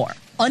more.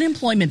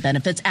 Unemployment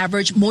benefits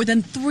average more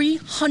than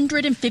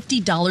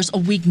 $350 a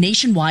week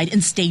nationwide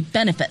in state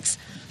benefits,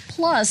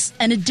 plus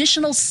an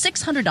additional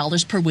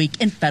 $600 per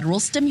week in federal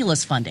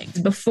stimulus funding.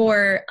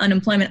 Before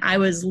unemployment, I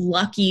was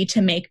lucky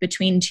to make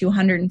between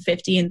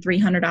 $250 and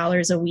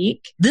 $300 a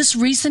week. This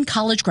recent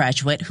college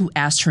graduate, who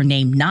asked her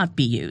name not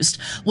be used,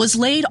 was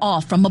laid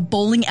off from a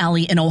bowling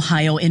alley in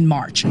Ohio in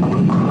March.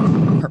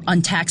 Her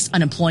untaxed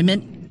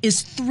unemployment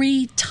is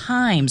 3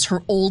 times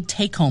her old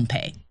take-home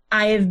pay.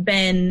 I have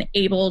been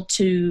able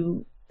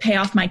to pay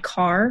off my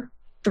car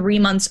 3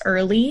 months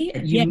early.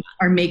 You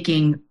are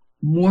making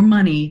more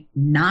money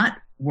not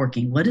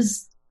working. What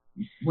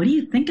do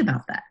you think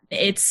about that?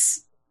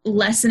 It's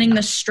lessening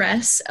the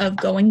stress of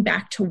going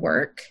back to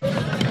work.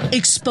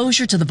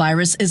 Exposure to the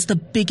virus is the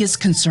biggest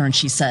concern,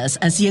 she says,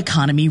 as the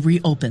economy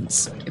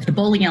reopens. If the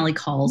bowling alley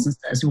calls and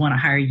says, we want to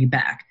hire you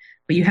back,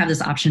 but you have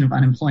this option of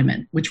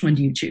unemployment. Which one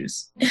do you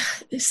choose?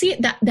 See,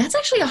 that's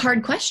actually a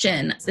hard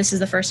question. This is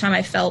the first time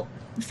I felt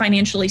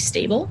financially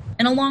stable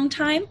in a long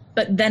time.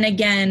 But then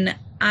again,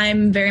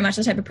 I'm very much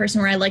the type of person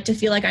where I like to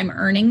feel like I'm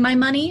earning my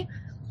money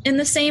in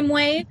the same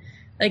way.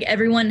 Like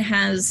everyone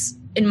has,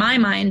 in my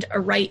mind, a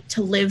right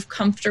to live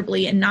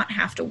comfortably and not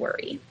have to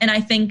worry. And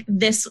I think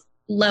this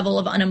level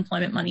of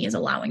unemployment money is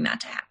allowing that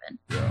to happen.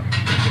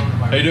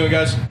 How you doing,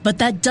 guys? But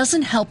that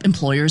doesn't help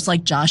employers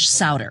like Josh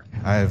Souter.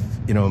 I have,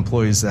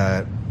 employees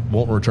that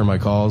won't return my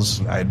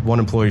calls. I had one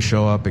employee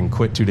show up and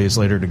quit 2 days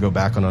later to go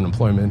back on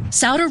unemployment.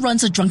 Souter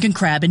runs a Drunken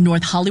Crab in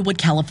North Hollywood,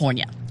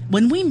 California.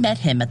 When we met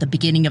him at the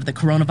beginning of the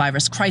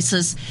coronavirus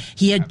crisis,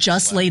 he had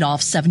just laid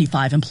off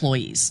 75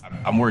 employees.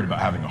 I'm worried about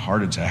having a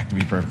heart attack, to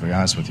be perfectly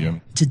honest with you.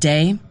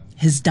 Today,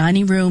 his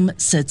dining room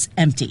sits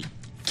empty,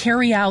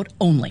 carry out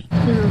only.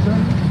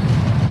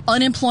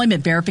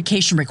 Unemployment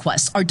verification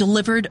requests are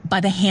delivered by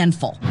the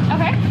handful.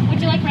 Okay. Would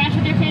you like ranch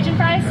with your Cajun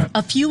fries?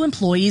 A few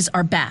employees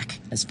are back.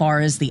 As far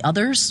as the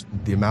others,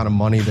 The amount of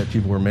money that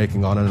people are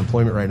making on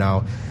unemployment right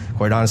now,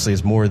 quite honestly,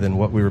 is more than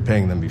what we were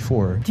paying them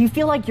before. Do you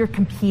feel like you're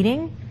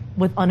competing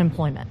with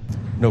unemployment?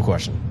 No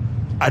question.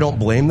 I don't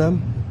blame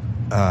them,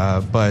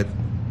 but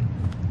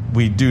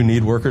we do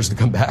need workers to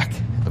come back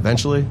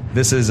eventually.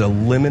 This is a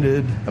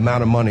limited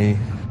amount of money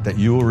that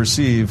you will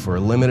receive for a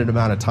limited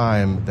amount of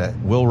time that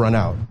will run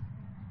out.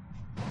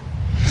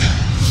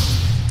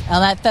 Now,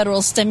 that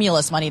federal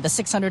stimulus money, the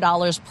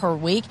 $600 per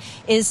week,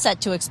 is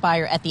set to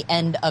expire at the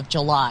end of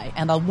July.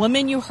 And the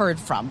woman you heard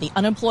from, the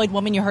unemployed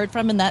woman you heard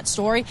from in that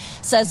story,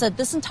 says that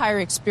this entire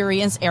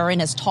experience,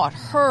 Aaron, has taught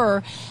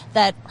her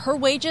that her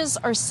wages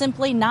are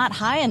simply not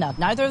high enough.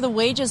 Neither are the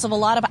wages of a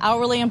lot of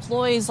hourly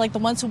employees like the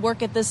ones who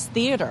work at this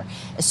theater,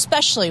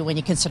 especially when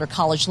you consider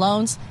college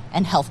loans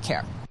and health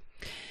care.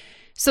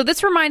 So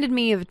this reminded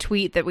me of a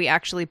tweet that we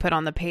actually put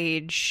on the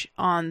page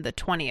on the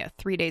 20th,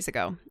 3 days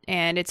ago.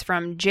 And it's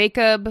from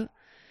Jacob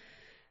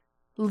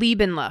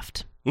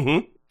Liebenleft.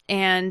 Mm-hmm.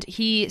 And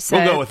he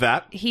said... We'll go with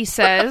that. He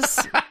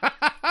says,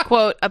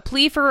 quote, "A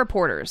plea for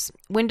reporters.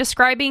 When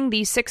describing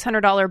the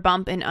 $600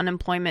 bump in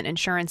unemployment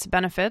insurance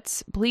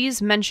benefits,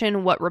 please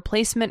mention what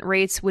replacement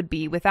rates would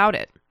be without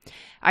it.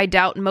 I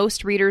doubt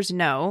most readers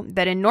know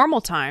that in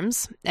normal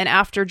times, and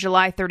after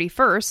July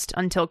 31st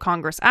until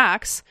Congress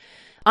acts,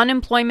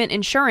 unemployment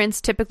insurance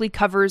typically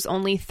covers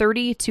only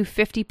 30 to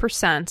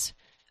 50%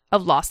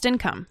 of lost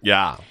income.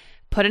 Yeah.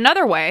 Put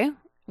another way,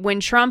 when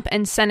Trump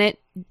and Senate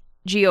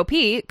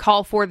GOP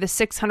call for the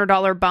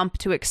 $600 bump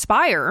to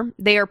expire,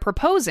 they are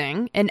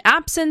proposing, in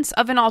absence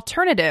of an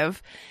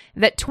alternative,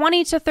 that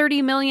 20 to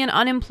 30 million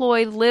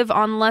unemployed live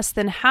on less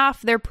than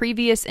half their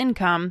previous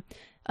income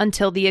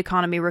until the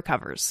economy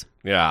recovers.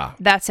 Yeah.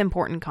 That's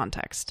important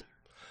context.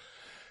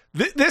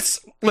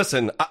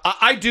 Listen,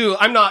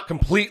 I'm not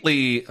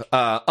completely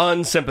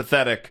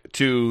unsympathetic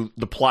to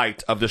the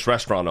plight of this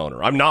restaurant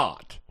owner. I'm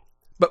not.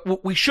 But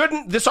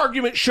this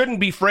argument shouldn't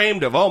be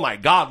framed of, oh my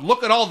God,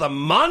 look at all the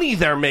money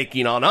they're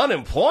making on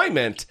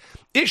unemployment.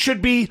 It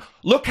should be,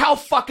 look how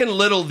fucking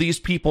little these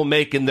people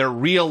make in their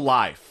real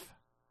life.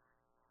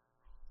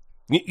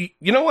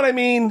 You know what I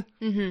mean?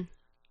 Mm-hmm.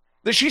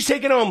 That she's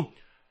taking home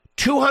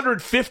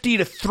 $250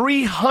 to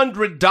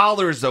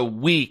 $300 a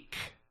week.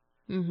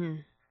 Mm-hmm.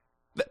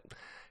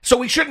 So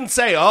we shouldn't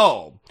say,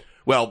 oh,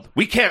 well,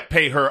 we can't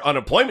pay her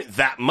unemployment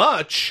that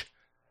much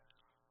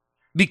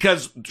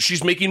because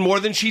she's making more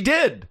than she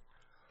did.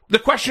 The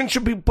question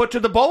should be put to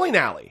the bowling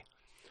alley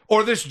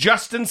or this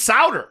Justin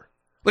Souter.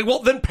 Like,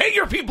 well, then pay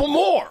your people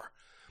more.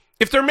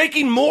 If they're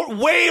making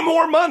way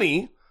more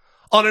money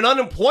on an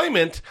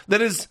unemployment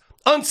that is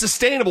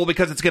unsustainable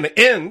because it's going to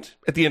end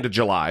at the end of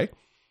July,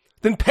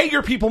 then pay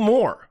your people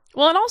more.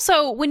 Well, and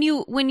also when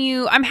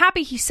you, I'm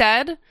happy he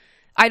said,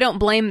 I don't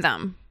blame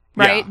them.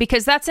 Right? Yeah.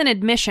 Because that's an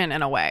admission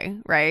in a way,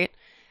 right?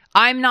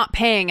 I'm not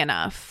paying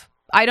enough.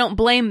 I don't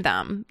blame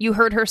them. You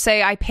heard her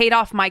say, I paid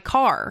off my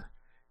car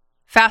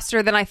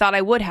faster than I thought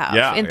I would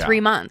have in 3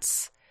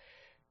 months.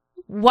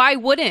 Why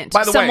wouldn't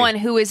someone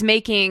who is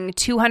making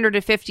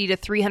 $250 to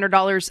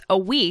 $300 a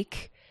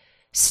week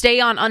stay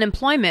on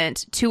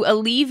unemployment to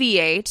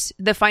alleviate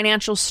the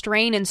financial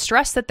strain and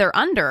stress that they're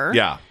under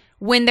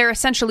when they're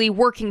essentially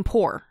working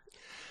poor?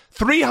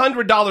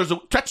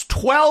 $300, that's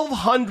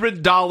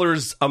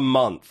 $1,200 a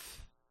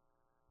month.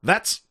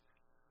 That's,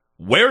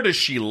 where does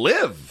she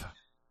live?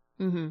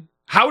 Mm-hmm.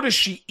 How does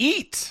she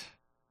eat?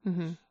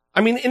 Mm-hmm.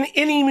 I mean, in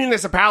any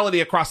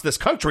municipality across this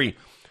country,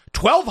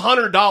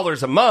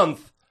 $1,200 a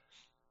month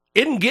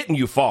isn't getting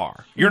you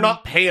far. You're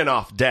not paying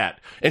off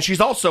debt. And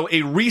she's also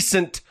a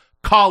recent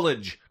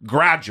college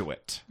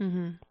graduate.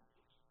 Mm-hmm.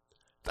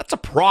 That's a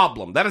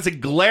problem. That is a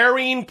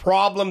glaring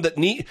problem that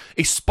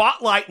a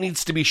spotlight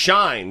needs to be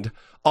shined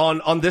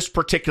on this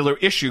particular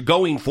issue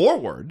going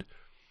forward,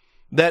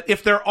 that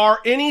if there are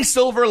any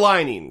silver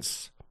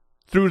linings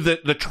through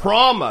the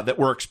trauma that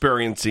we're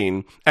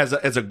experiencing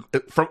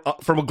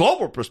from a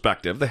global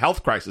perspective, the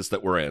health crisis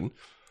that we're in,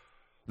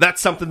 that's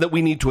something that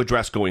we need to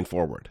address going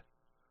forward.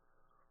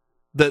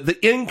 The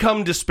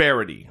income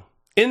disparity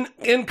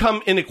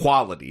income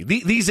inequality.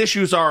 These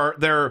issues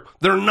they're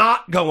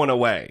not going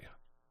away.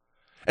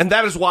 And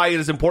that is why it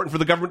is important for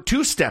the government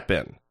to step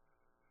in,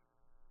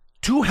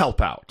 to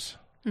help out.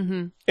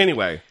 Mm-hmm.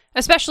 Anyway.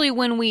 Especially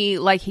when we,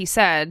 like he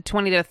said,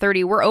 20 to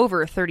 30, we're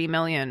over 30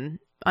 million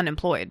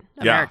unemployed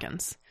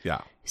Americans.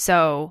 Yeah.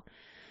 So,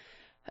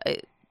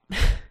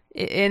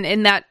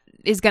 and that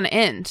is going to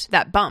end,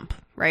 that bump,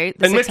 right?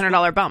 The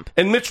 $600 bump.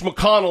 And Mitch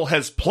McConnell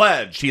has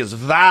pledged, he has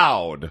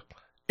vowed,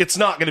 it's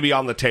not going to be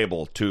on the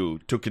table to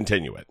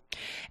continue it.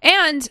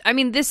 And, I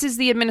mean, this is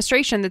the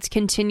administration that's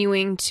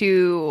continuing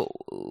to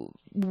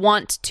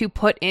want to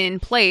put in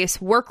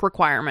place work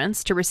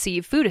requirements to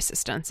receive food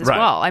assistance as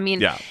well. I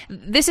mean,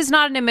 this is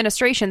not an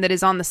administration that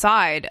is on the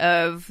side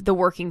of the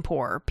working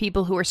poor,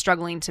 people who are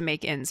struggling to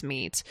make ends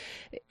meet,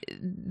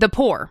 the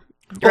poor.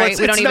 Right,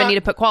 we don't even need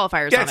to put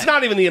qualifiers on it. It's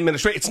not even the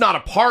administration. It's not a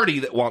party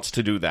that wants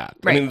to do that.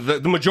 Right. I mean,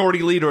 the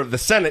majority leader of the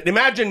Senate.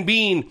 Imagine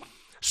being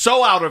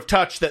so out of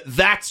touch that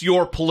that's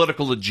your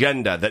political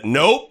agenda. That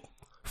nope,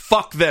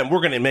 fuck them. We're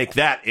going to make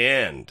that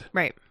end.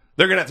 Right.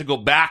 They're going to have to go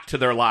back to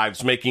their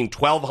lives making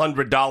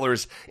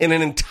 $1,200 in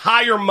an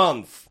entire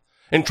month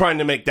and trying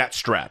to make that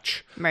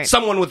stretch. Right.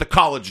 Someone with a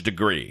college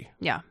degree.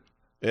 Yeah.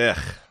 Ugh.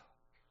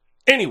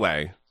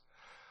 Anyway,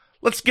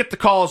 let's get the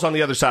calls on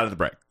the other side of the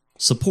break.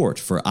 Support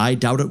for I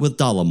Doubt It with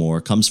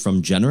Dollamore comes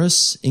from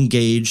generous,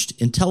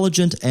 engaged,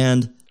 intelligent,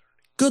 and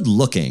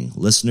good-looking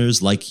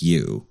listeners like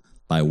you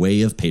by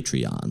way of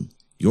Patreon.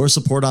 Your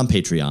support on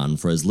Patreon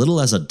for as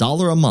little as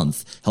 $1 a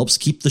month helps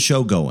keep the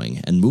show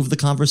going and move the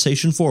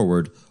conversation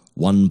forward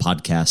one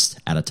podcast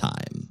at a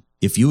time.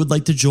 If you would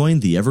like to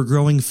join the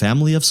ever-growing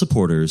family of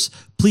supporters,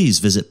 please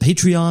visit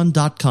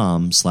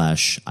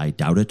patreon.com/I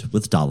Doubt It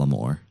with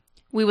Dollamore.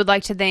 We would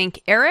like to thank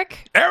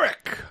Eric.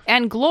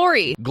 And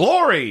Glory.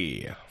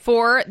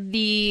 For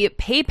the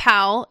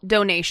PayPal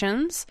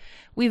donations.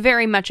 We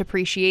very much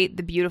appreciate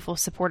the beautiful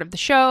support of the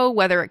show,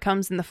 whether it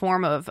comes in the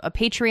form of a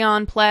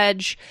Patreon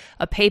pledge,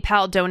 a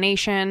PayPal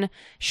donation,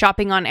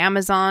 shopping on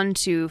Amazon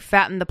to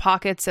fatten the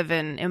pockets of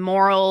an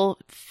immoral,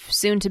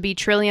 soon-to-be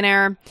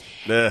trillionaire.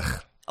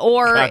 Ugh.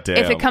 Or if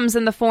it comes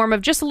in the form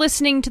of just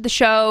listening to the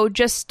show,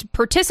 just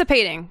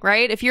participating,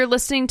 right? If you're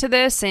listening to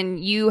this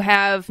and you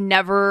have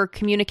never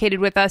communicated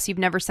with us, you've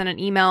never sent an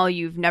email,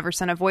 you've never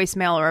sent a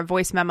voicemail or a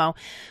voice memo,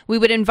 we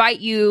would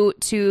invite you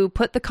to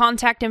put the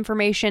contact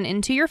information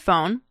into your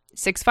phone,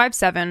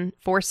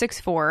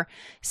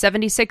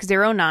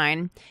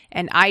 657-464-7609,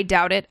 and I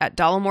doubt it at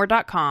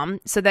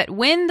dollamore.com, so that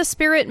when the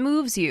spirit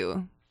moves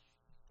you,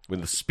 when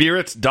the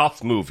spirit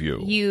doth move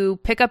you, you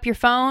pick up your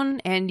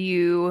phone and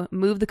you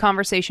move the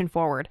conversation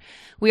forward.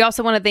 We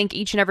also want to thank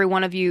each and every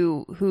one of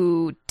you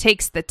who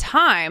takes the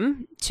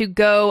time to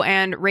go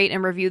and rate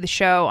and review the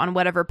show on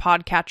whatever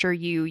podcatcher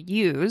you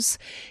use.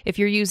 If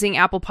you're using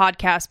Apple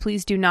Podcasts,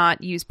 please do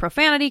not use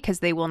profanity because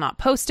they will not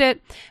post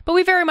it. But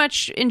we very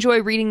much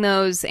enjoy reading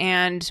those,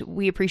 and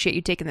we appreciate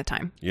you taking the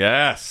time.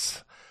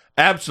 Yes,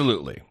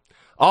 absolutely.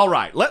 All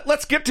right,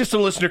 let's get to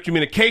some listener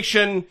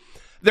communication.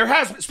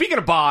 Speaking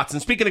of bots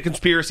and speaking of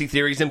conspiracy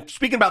theories and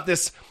speaking about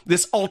this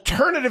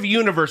alternative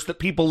universe that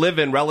people live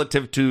in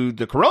relative to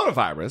the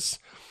coronavirus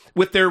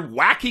with their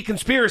wacky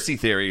conspiracy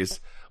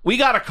theories, we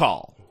got a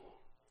call.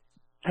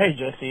 Hey,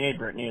 Jesse. Hey,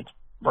 Brittany. It's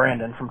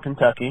Brandon from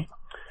Kentucky.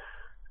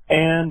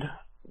 And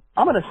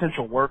I'm an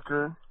essential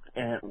worker,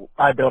 and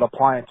I build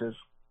appliances,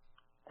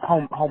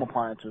 home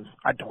appliances.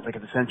 I don't think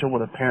it's essential,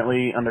 but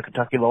apparently under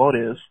Kentucky law it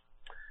is.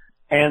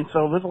 And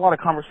so there's a lot of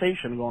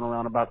conversation going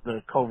around about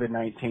the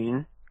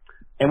COVID-19.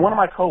 And one of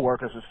my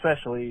coworkers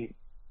especially,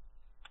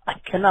 I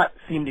cannot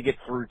seem to get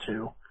through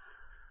to.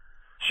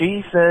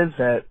 She says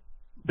that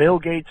Bill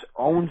Gates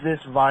owns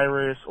this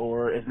virus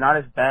or is not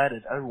as bad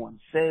as everyone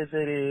says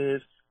it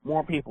is.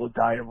 More people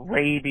die of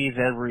rabies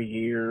every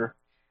year.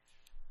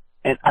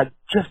 And I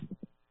just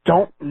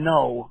don't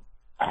know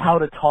how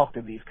to talk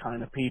to these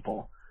kind of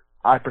people.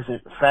 I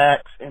present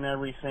facts and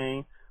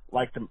everything,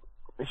 like the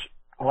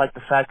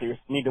fact that you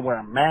need to wear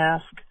a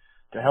mask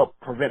to help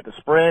prevent the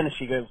spread, and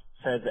she says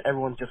that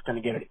everyone's just going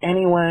to get it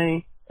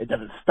anyway. It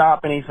doesn't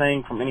stop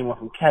anything from anyone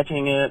from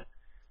catching it.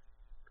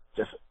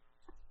 Just,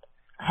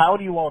 how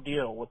do you all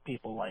deal with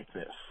people like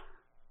this?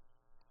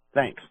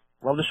 Thanks.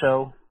 Love the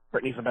show.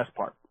 Brittany's the best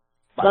part.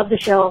 Bye. Love the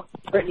show.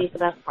 Brittany's the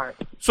best part.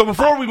 So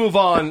before we move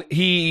on,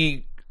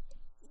 he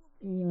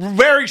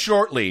very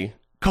shortly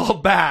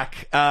called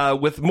back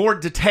with more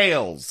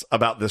details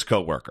about this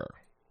coworker.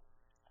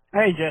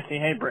 Hey, Jesse.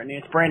 Hey, Brittany.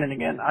 It's Brandon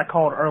again. I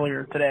called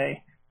earlier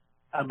today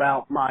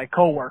about my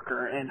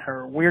coworker and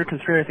her weird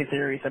conspiracy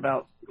theories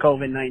about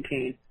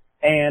COVID-19.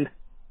 And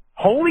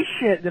holy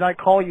shit, did I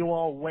call you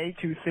all way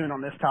too soon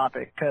on this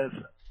topic, because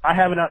I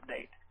have an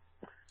update.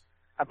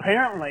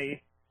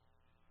 Apparently,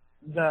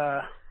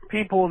 the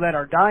people that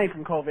are dying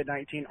from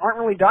COVID-19 aren't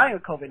really dying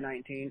of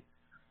COVID-19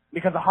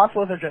 because the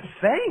hospitals are just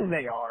saying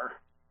they are,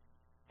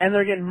 and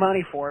they're getting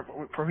money for it,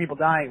 for people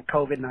dying of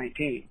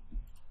COVID-19.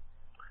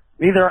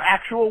 These are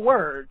actual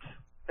words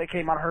that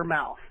came out of her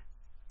mouth.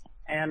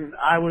 And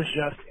I was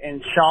just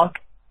in shock,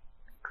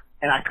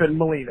 and I couldn't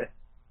believe it.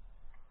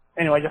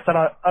 anyway, just thought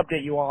I'd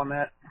update you all on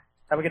that.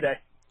 Have a good day.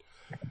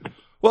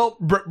 Well,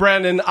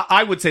 Brandon,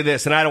 I would say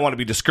this, and I don't want to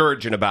be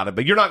discouraging about it,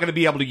 but you're not going to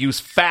be able to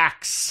use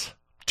facts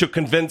to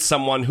convince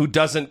someone who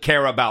doesn't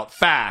care about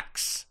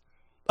facts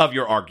of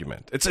your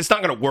argument. It's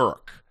not going to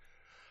work.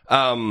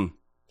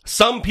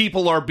 Some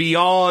people are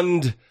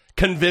beyond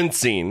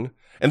convincing,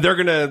 and they're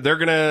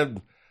gonna.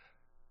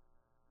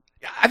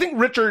 I think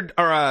Richard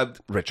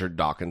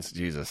Dawkins,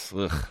 Jesus,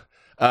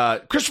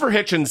 Christopher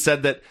Hitchens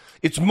said that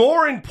it's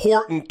more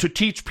important to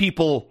teach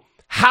people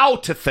how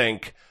to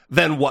think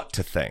than what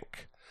to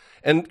think.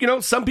 And,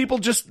 some people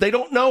they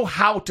don't know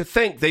how to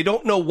think. They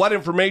don't know what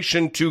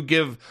information to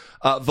give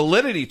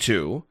validity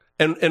to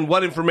and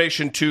what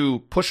information to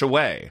push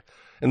away.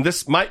 And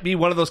this might be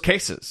one of those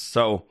cases.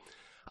 So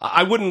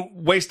I wouldn't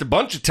waste a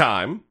bunch of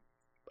time.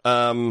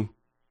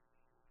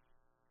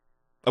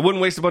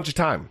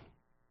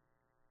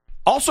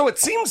 Also, it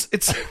seems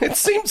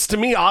to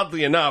me,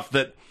 oddly enough,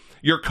 that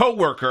your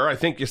coworker, I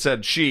think you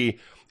said she,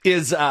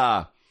 is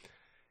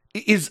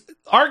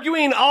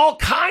arguing all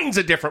kinds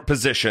of different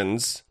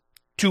positions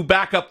to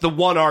back up the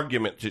one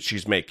argument that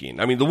she's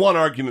making. I mean, the one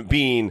argument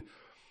being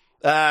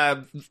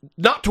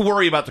not to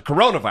worry about the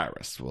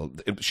coronavirus. Well,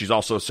 she's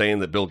also saying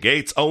that Bill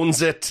Gates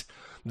owns it,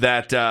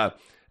 that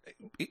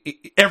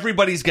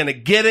everybody's going to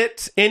get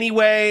it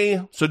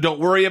anyway, so don't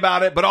worry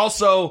about it. But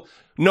also,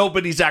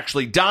 nobody's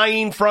actually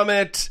dying from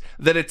it,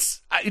 that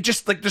it's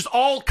just like there's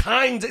all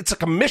kinds, it's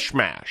like a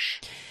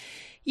mishmash.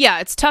 Yeah,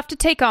 it's tough to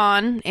take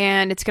on,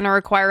 and it's going to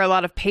require a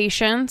lot of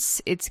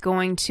patience. It's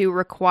going to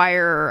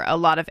require a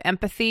lot of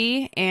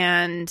empathy.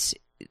 And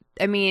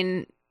I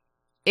mean,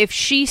 if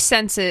she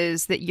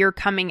senses that you're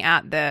coming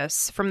at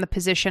this from the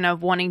position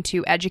of wanting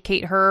to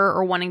educate her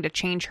or wanting to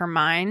change her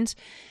mind,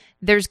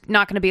 there's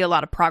not going to be a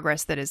lot of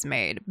progress that is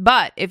made.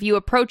 But if you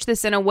approach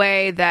this in a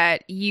way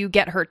that you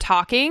get her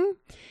talking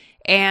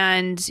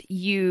and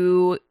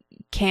you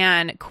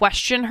can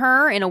question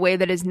her in a way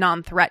that is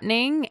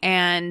non-threatening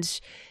and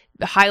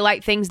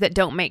highlight things that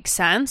don't make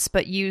sense,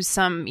 but use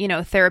some,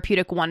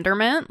 therapeutic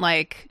wonderment.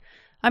 Like,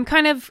 I'm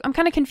kind of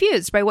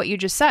confused by what you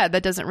just said.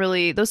 That doesn't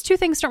really, those two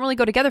things don't really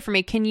go together for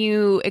me. Can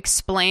you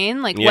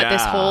explain what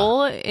this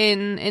hole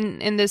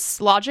in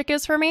this logic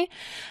is for me?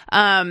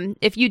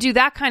 If you do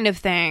that kind of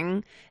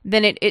thing,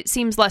 then it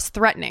seems less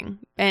threatening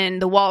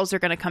and the walls are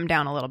going to come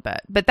down a little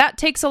bit. But that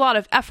takes a lot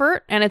of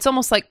effort, and it's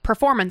almost like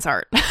performance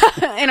art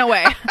in a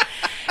way.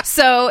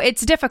 So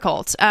it's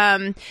difficult.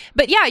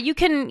 But yeah, you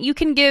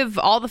can give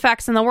all the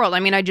facts in the world. I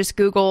mean, I just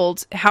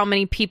Googled how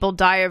many people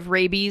die of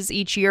rabies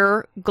each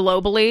year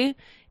globally,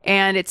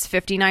 and it's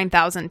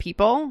 59,000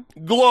 people.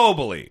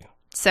 Globally.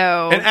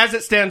 So, and as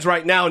it stands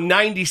right now,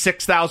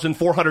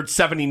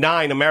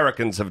 96,479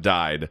 Americans have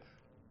died.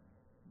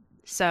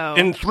 So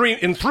in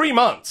 3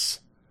 months,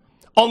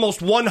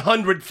 almost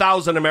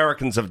 100,000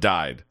 Americans have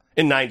died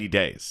in 90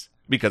 days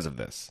because of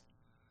this.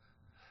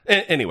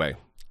 Anyway.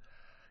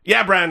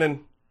 Yeah,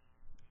 Brandon.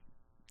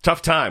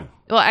 Tough time.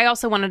 Well, I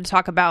also wanted to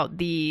talk about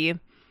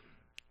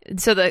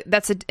that's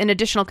an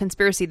additional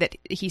conspiracy that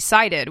he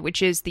cited,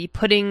 which is the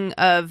putting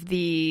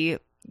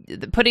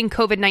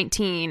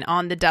COVID-19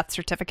 on the death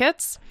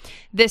certificates.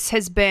 This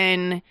has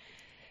been...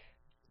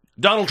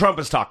 Donald Trump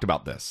has talked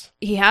about this.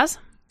 He has?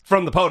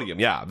 From the podium,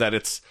 yeah. That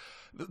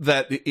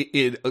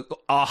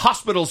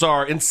hospitals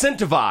are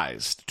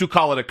incentivized to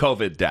call it a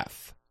COVID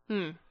death.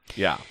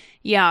 Yeah.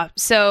 Yeah,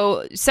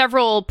 so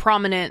several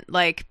prominent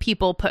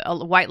people put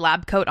a white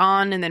lab coat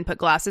on and then put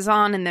glasses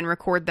on and then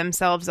record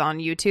themselves on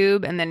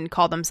YouTube and then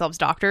call themselves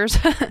doctors.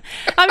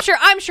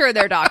 I'm sure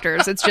they're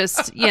doctors. It's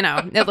just,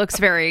 it looks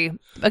very,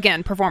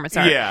 again, performance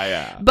art.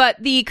 Yeah. But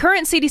the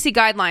current CDC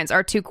guidelines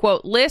are to,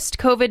 quote, list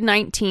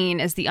COVID-19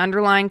 as the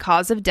underlying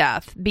cause of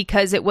death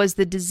because it was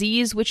the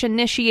disease which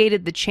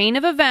initiated the chain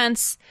of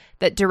events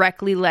that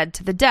directly led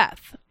to the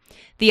death.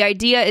 The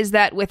idea is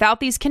that without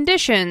these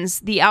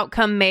conditions, the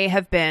outcome may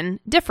have been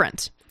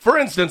different. For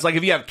instance,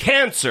 if you have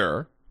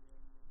cancer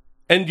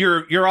and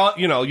you're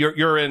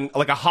in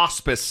a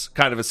hospice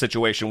kind of a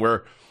situation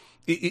where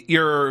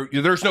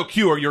there's no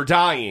cure, you're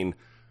dying,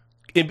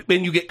 and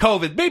you get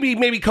COVID,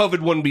 maybe COVID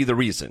wouldn't be the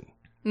reason.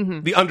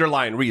 Mm-hmm. The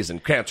underlying reason,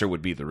 cancer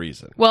would be the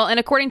reason. Well, and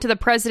according to the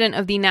president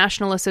of the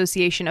National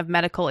Association of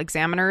Medical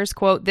Examiners,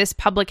 quote, this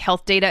public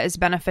health data is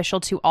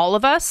beneficial to all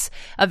of us,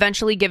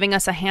 eventually giving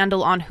us a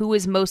handle on who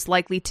is most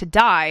likely to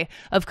die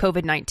of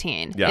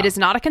COVID-19. Yeah. It is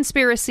not a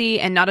conspiracy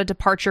and not a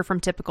departure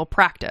from typical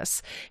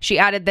practice. She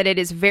added that it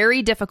is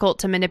very difficult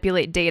to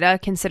manipulate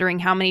data considering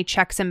how many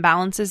checks and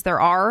balances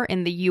there are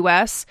in the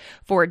U.S.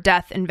 for in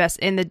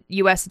the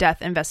U.S.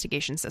 death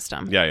investigation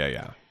system.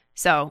 Yeah.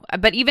 So,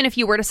 but even if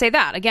you were to say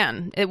that,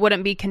 again, it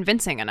wouldn't be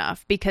convincing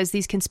enough because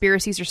these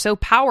conspiracies are so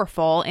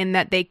powerful in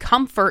that they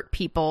comfort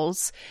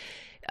people's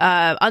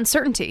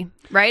uncertainty,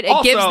 right?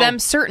 It gives them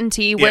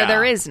certainty where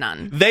there is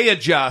none. They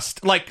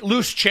adjust,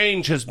 loose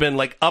change has been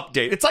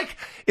updated.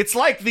 It's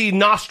like the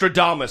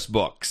Nostradamus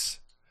books,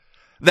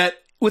 that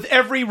with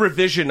every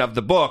revision of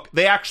the book,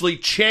 they actually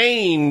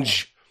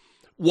change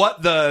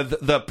what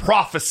the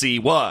prophecy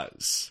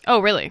was. Oh,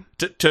 really?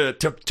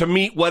 To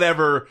meet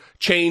whatever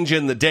change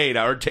in the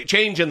data or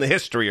change in the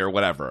history or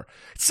whatever.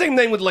 Same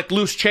thing with like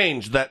loose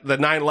change, that the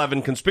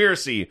 9/11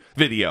 conspiracy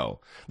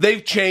video.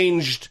 They've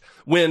changed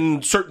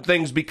when certain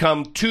things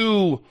become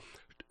too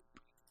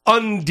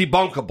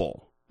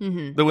undebunkable.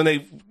 Mm-hmm. When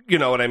they, you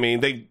know what I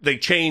mean? They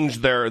change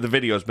the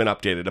video's been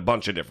updated a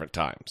bunch of different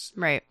times.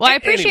 Right. Well, I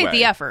appreciate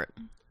the effort.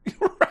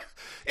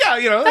 Yeah,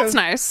 you know. That's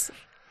nice.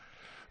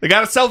 They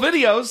got to sell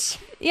videos.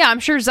 Yeah, I'm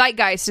sure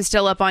Zeitgeist is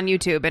still up on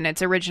YouTube in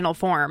its original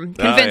form,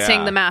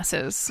 convincing the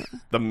masses.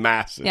 The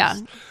masses. Yeah.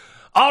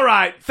 All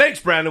right.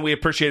 Thanks, Brandon. We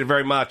appreciate it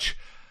very much.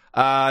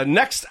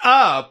 Next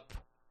up,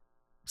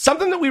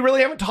 something that we really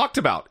haven't talked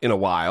about in a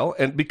while,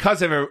 and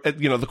because of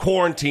the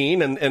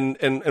quarantine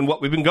and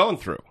what we've been going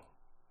through.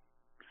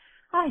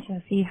 Hi,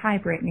 Jesse. Hi,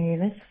 Brittany.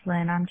 This is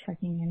Lynn. I'm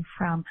checking in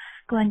from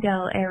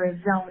Glendale,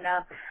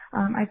 Arizona.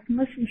 I've been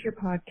listening to your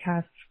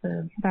podcast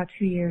for about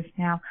 2 years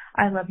now.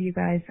 I love you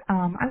guys.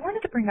 I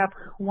wanted to bring up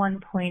one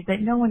point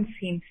that no one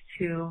seems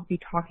to be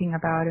talking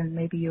about, and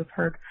maybe you've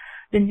heard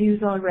the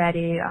news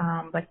already,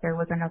 but there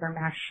was another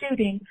mass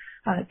shooting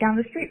down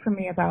the street from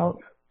me about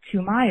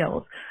 2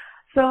 miles.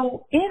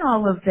 So in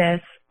all of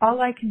this,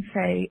 all I can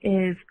say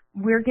is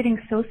we're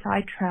getting so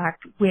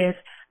sidetracked with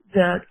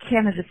the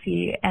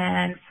candidacy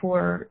and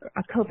for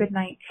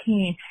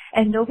COVID-19,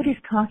 and nobody's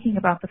talking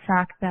about the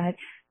fact that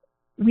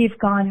we've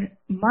gone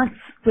months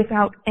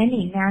without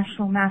any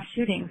national mass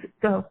shootings.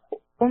 The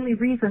only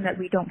reason that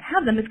we don't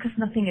have them is because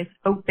nothing is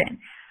open.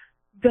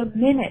 The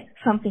minute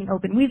something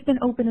opened, we've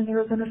been open in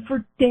Arizona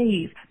for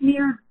days,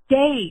 mere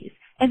days,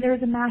 and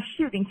there's a mass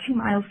shooting 2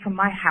 miles from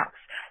my house.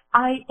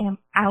 I am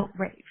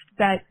outraged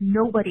that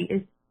nobody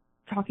is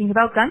talking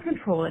about gun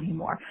control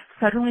anymore.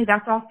 Suddenly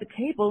that's off the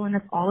table and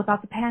it's all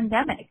about the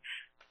pandemic.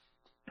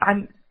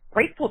 I'm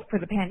grateful for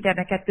the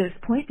pandemic at this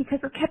point because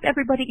it kept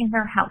everybody in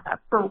their house.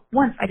 For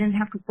once, I didn't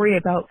have to worry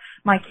about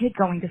my kid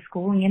going to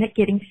school and it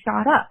getting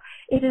shot up.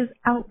 It is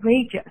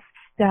outrageous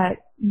that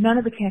none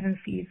of the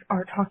candidacies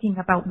are talking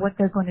about what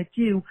they're going to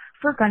do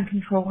for gun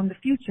control in the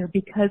future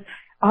because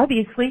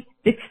obviously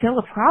it's still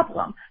a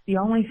problem. The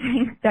only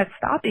thing that's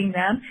stopping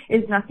them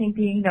is nothing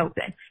being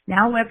open.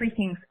 Now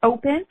everything's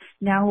open.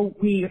 Now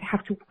we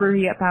have to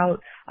worry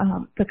about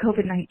the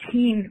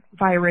COVID-19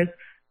 virus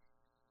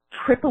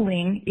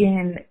tripling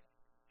in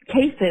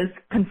cases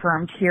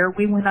confirmed here.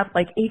 We went up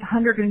like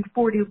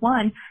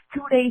 841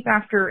 2 days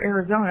after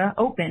Arizona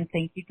opened.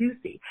 Thank you,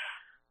 Ducey.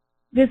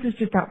 This is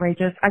just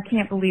outrageous. I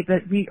can't believe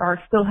that we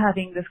are still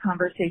having this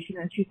conversation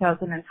in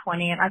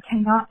 2020, and I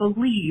cannot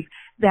believe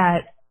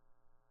that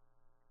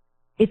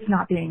it's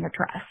not being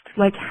addressed.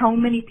 Like, how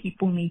many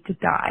people need to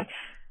die?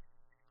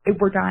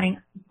 We're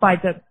dying by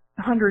the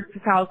hundreds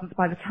of thousands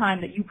by the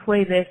time that you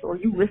play this or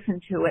you listen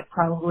to it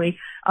probably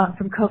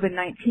from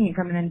COVID-19,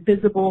 from an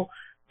invisible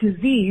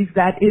disease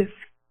that is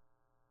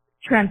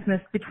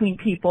transmitted between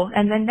people.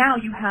 And then now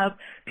you have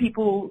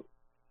people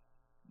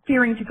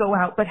fearing to go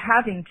out but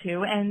having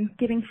to and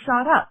getting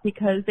shot up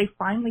because they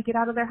finally get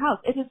out of their house.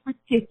 It is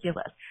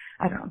ridiculous.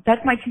 I don't know.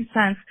 That's my 2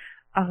 cents.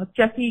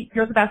 Jesse,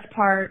 you're the best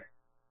part.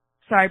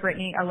 Sorry,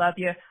 Brittany, I love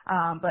you.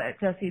 But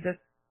Jesse,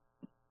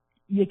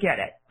 you get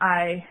it.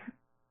 I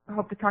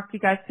hope to talk to you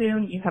guys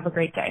soon. You have a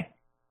great day.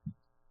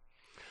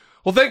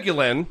 Well, thank you,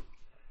 Lynn.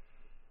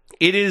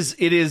 It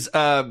is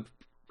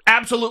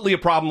absolutely a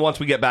problem once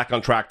we get back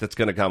on track that's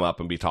going to come up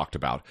and be talked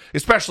about,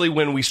 especially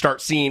when we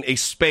start seeing a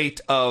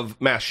spate of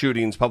mass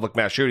shootings, public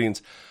mass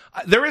shootings.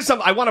 There is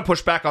some, I want to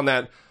push back on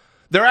that.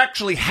 There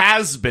actually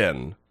has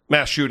been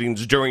mass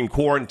shootings during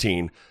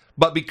quarantine,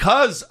 but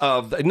because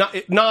of,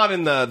 not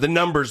in the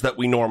numbers that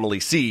we normally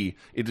see,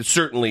 it is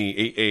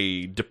certainly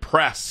a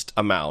depressed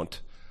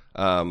amount.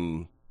 I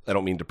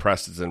don't mean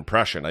depressed as an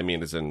impression. I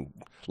mean as in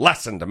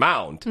lessened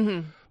amount.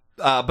 Mm-hmm.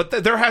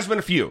 But there has been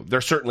a few.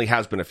 There certainly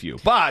has been a few.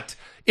 But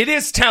it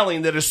is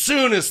telling that as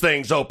soon as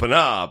things open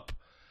up,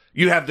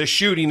 you have the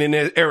shooting in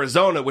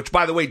Arizona, which,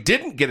 by the way,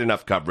 didn't get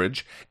enough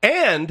coverage.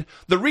 And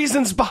the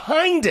reasons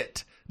behind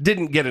it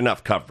didn't get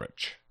enough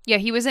coverage. Yeah,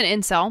 he was an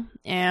incel.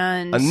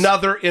 And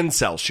another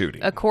incel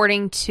shooting.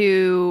 According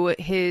to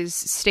his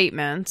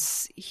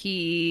statements,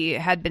 he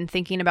had been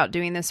thinking about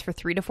doing this for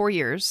 3 to 4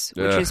 years,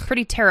 which is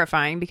pretty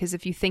terrifying because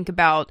if you think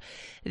about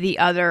the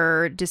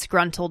other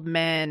disgruntled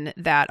men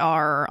that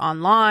are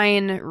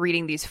online,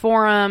 reading these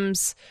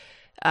forums,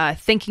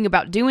 thinking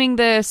about doing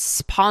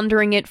this,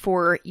 pondering it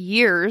for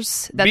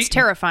years, that's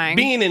terrifying.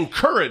 Being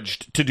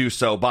encouraged to do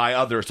so by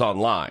others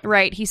online.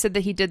 Right. He said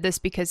that he did this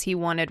because he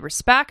wanted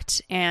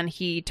respect and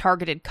he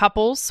targeted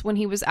couples when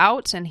he was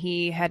out and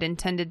he had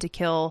intended to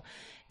kill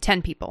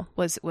 10 people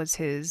was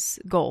his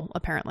goal,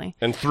 apparently.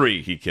 And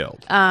 3 he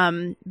killed.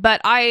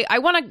 But I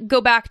want to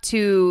go back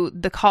to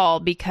the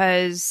call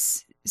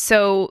because...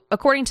 So,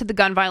 according to the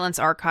Gun Violence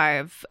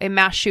Archive, a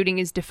mass shooting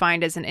is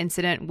defined as an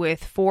incident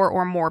with 4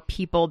 or more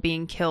people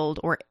being killed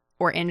or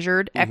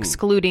injured,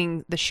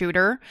 excluding the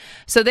shooter.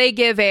 So they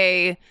give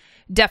a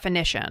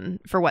definition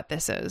for what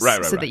this is,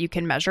 right, so right. that you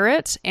can measure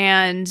it.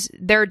 And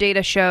their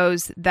data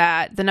shows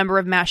that the number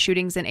of mass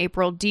shootings in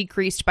April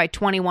decreased by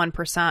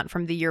 21%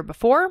 from the year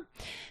before.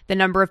 The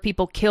number of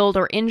people killed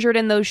or injured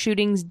in those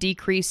shootings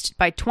decreased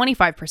by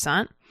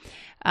 25%.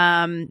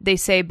 They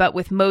say, but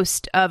with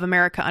most of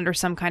America under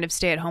some kind of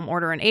stay-at-home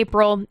order in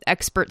April,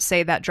 experts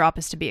say that drop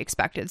is to be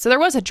expected. So there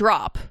was a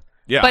drop,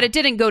 but it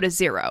didn't go to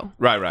zero.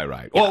 Right.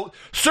 Yeah. Well,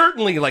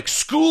 certainly, like,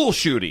 school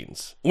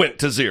shootings went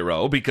to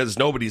zero because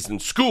nobody's in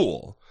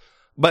school.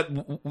 But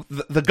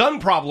the gun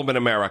problem in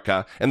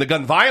America and the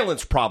gun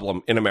violence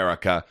problem in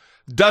America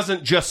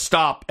doesn't just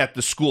stop at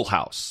the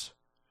schoolhouse.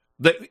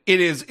 It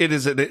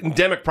is an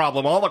endemic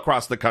problem all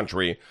across the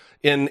country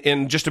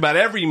in just about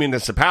every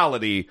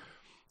municipality,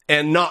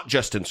 and not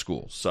just in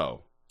schools.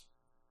 So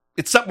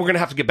it's something we're going to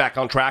have to get back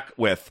on track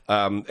with.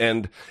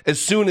 And as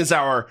soon as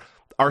our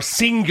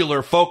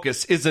singular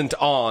focus isn't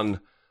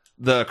on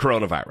the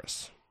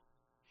coronavirus.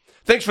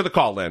 Thanks for the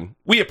call, Lynn.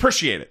 We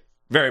appreciate it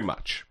very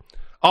much.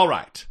 All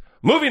right,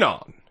 moving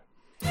on.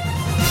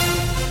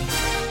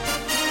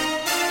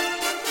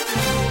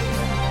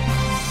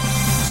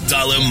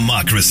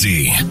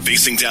 Dollemocracy,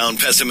 facing down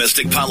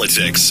pessimistic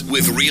politics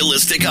with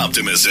realistic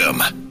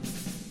optimism.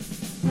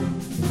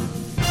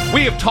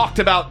 We have talked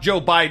about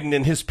Joe Biden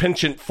and his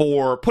penchant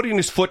for putting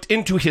his foot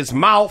into his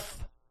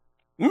mouth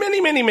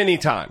many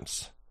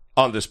times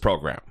on this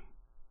program.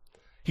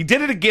 He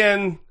did it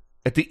again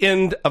at the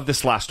end of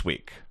this last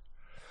week.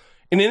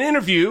 In an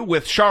interview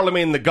with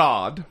Charlemagne the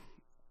God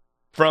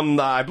from,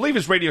 I believe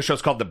his radio show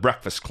is called The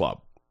Breakfast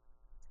Club.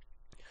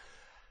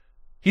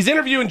 He's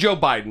interviewing Joe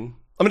Biden.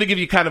 I'm going to give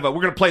you we're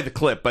going to play the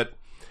clip, but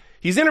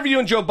he's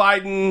interviewing Joe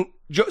Biden.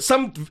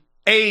 Some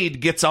aide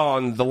gets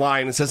on the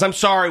line and says, I'm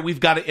sorry, we've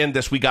got to end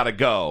this. We got to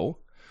go.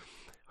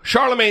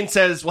 Charlemagne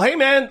says, well, hey,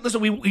 man, listen,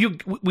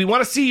 we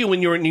want to see you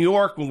when you're in New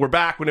York, when we're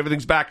back, when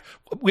everything's back.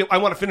 I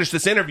want to finish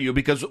this interview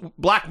because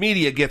black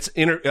media gets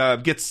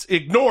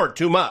ignored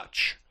too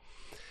much.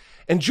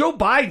 And Joe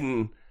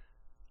Biden,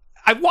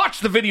 I've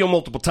watched the video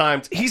multiple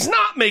times. He's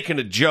not making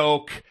a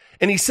joke.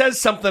 And he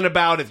says something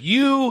about, if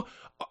you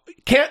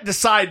can't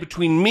decide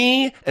between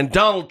me and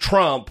Donald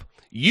Trump,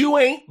 you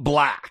ain't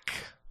black.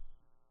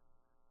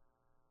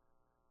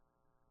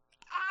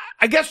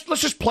 I guess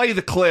let's just play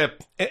the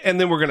clip,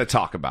 and then we're going to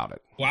talk about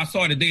it. Well, I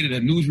saw today that a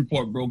news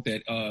report broke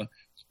that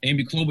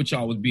Amy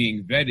Klobuchar was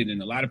being vetted,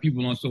 and a lot of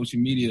people on social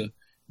media,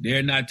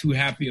 they're not too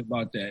happy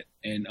about that.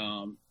 And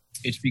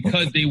it's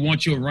because they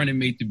want your running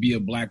mate to be a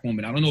black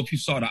woman. I don't know if you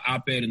saw the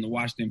op-ed in the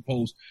Washington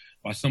Post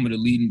by some of the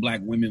leading black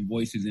women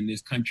voices in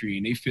this country,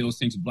 and they feel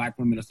since black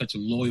women are such a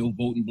loyal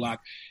voting bloc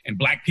and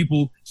black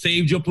people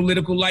saved your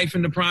political life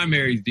in the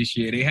primaries this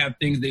year, they have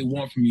things they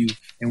want from you,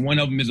 and one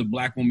of them is a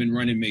black woman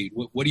running mate.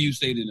 What do you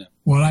say to them?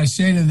 What I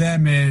say to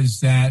them is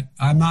that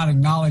I'm not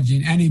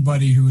acknowledging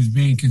anybody who is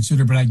being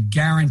considered, but I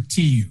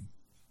guarantee you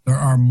there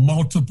are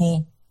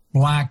multiple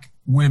black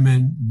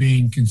women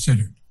being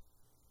considered.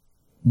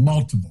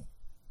 Multiple.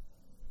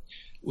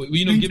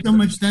 Thanks so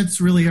much. That's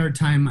really our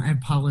time. I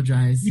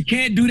apologize. You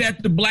can't do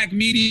that to black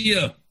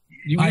media.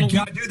 I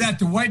can't do that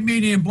to white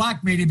media and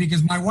black media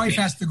because my wife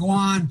has to go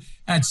on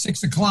at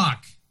 6:00.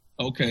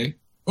 Okay.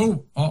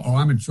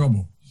 I'm in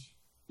trouble.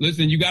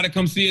 Listen, you got to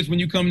come see us when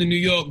you come to New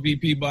York,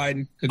 VP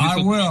Biden. I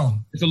will.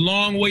 It's a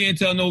long way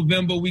until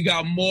November. We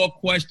got more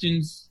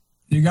questions.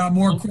 You got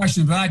more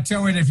questions, but I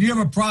tell you, if you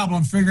have a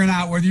problem figuring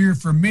out whether you're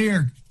for me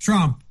or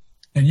Trump,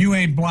 then you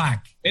ain't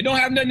black. It don't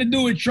have nothing to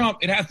do with Trump.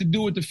 It has to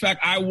do with the fact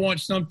I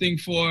want something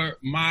for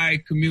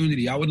my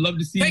community. I would love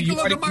to see Take a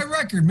look at my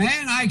record,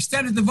 man. I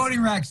extended the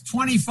voting rights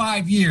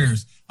 25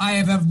 years. I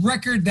have a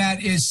record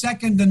that is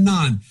second to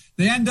none.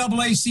 The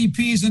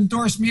NAACP has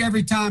endorsed me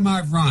every time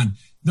I've run.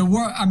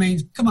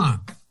 Come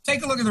on.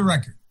 Take a look at the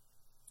record.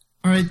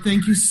 All right.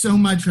 Thank you so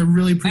much. I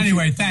really appreciate it.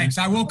 Anyway, thanks.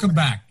 I will come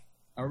back.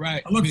 All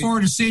right. I look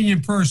forward to seeing you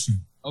in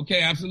person.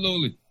 Okay,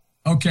 absolutely.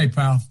 Okay,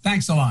 pal.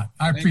 Thanks a lot.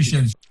 I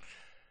appreciate it.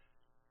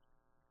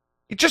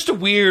 It's just a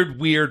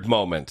weird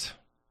moment.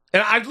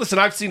 And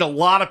I've seen a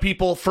lot of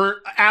people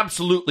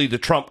absolutely the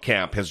Trump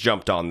camp has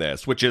jumped on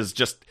this, which is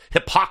just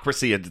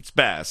hypocrisy at its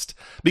best.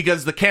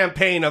 Because the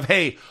campaign of,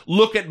 hey,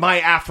 look at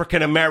my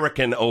African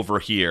American over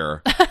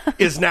here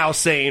is now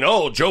saying,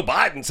 oh, Joe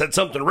Biden said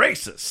something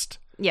racist.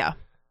 Yeah.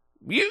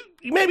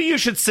 Maybe you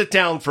should sit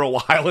down for a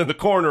while in the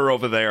corner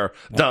over there,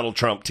 Donald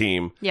Trump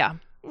team. Yeah.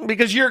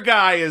 Because your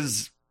guy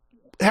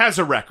has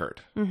a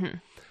record. Mm-hmm.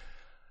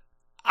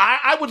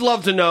 I would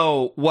love to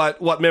know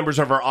what members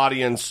of our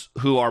audience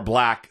who are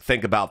black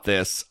think about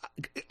this.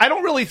 I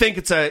don't really think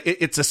it's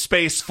a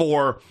space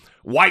for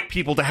white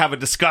people to have a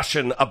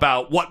discussion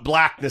about what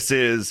blackness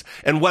is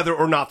and whether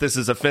or not this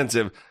is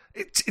offensive.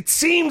 It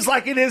seems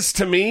like it is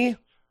to me.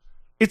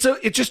 It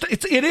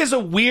is a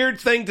weird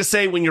thing to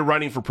say when you're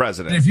running for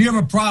president. If you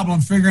have a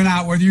problem figuring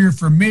out whether you're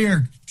for me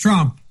or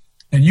Trump,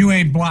 then you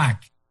ain't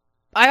black.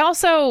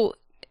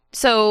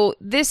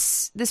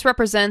 This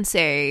represents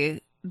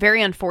a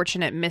very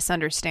unfortunate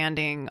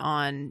misunderstanding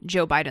on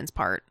Joe Biden's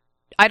part.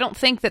 I don't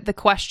think that the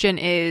question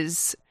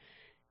is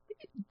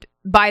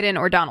Biden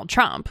or Donald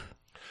Trump.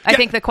 I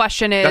think the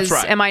question is,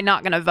 right. am I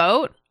not going to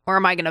vote? Or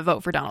am I going to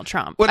vote for Donald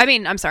Trump? Or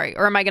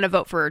am I going to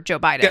vote for Joe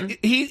Biden?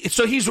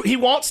 Yeah, he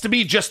wants to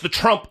be just the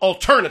Trump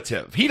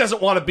alternative. He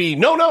doesn't want to be,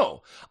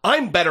 no,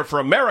 I'm better for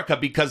America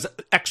because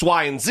X,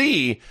 Y, and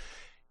Z.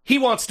 He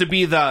wants to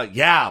be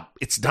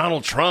it's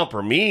Donald Trump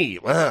or me.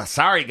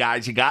 Sorry,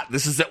 guys,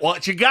 this is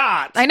what you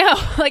got. I know.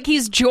 Like,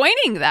 he's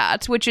joining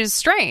that, which is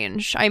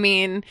strange. I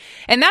mean,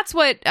 and that's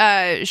what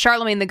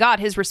Charlemagne the God,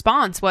 his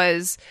response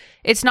was,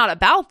 it's not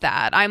about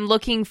that. I'm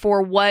looking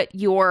for what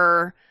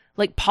your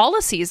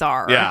policies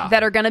are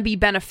that are going to be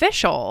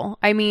beneficial.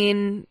 I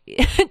mean,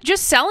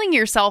 just selling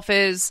yourself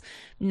is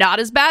not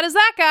as bad as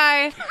that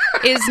guy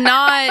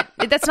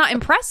that's not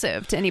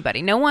impressive to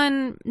anybody. No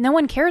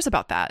one cares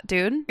about that,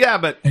 dude.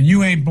 Yeah, and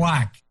you ain't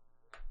black.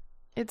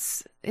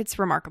 It's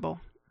remarkable.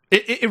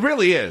 It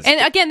really is.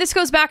 And again, this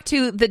goes back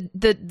to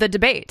the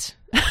debate.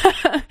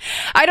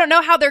 I don't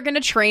know how they're going to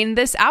train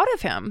this out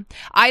of him.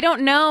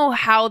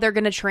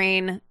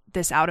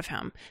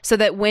 So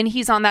that when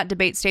he's on that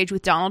debate stage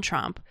with Donald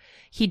Trump,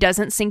 he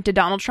doesn't sink to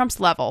Donald Trump's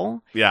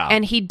level. Yeah.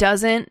 And he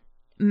doesn't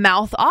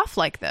mouth off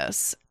like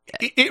this.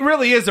 It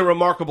really is a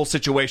remarkable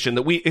situation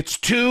that it's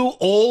two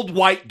old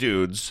white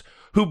dudes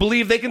who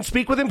believe they can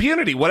speak with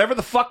impunity, whatever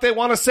the fuck they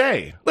want to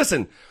say.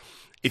 Listen,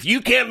 if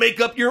you can't make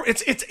up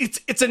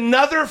it's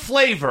another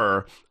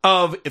flavor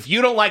of, if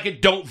you don't like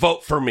it, don't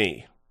vote for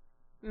me.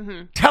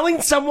 Mm-hmm.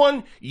 Telling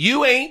someone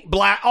you ain't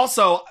black.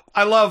 Also,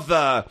 I love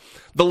the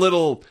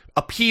little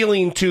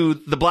appealing to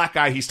the black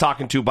guy he's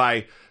talking to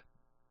by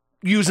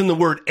using the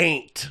word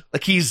ain't.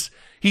 Like he's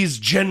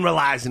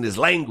generalizing his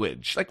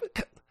language. Like,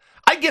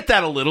 I get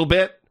that a little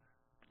bit,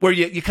 where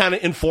you kind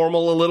of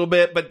informal a little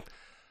bit, but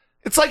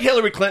it's like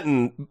Hillary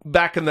Clinton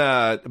back in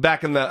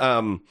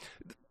the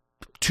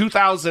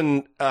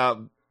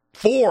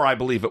 2004, I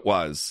believe it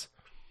was,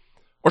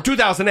 or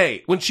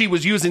 2008, when she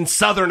was using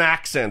Southern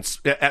accents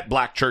at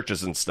black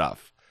churches and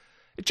stuff.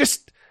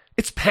 It's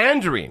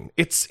pandering.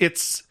 It's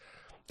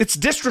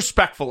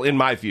disrespectful in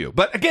my view.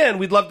 But again,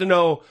 we'd love to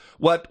know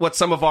what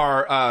some of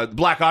our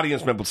black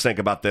audience members think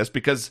about this,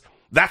 because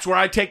that's where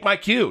I take my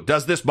cue.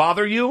 Does this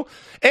bother you?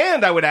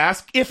 And I would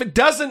ask, if it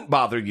doesn't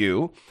bother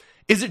you,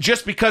 is it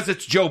just because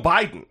it's Joe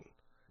Biden?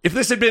 If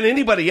this had been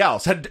anybody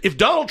else, if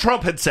Donald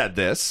Trump had said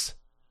this,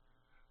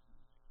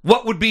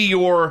 what would be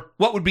your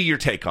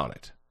take on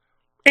it?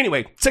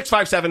 Anyway,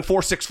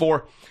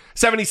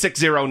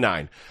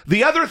 657-464-7609.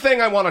 The other thing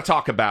I want to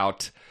talk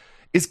about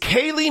is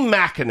Kayleigh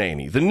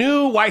McEnany, the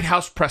new White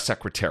House press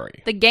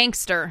secretary. The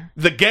gangster,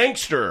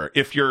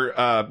 if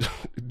you're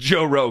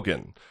Joe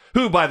Rogan,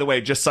 who, by the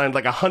way, just signed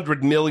like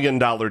 $100 million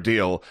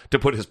deal to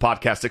put his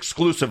podcast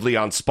exclusively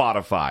on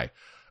Spotify.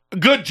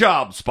 Good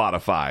job,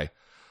 Spotify.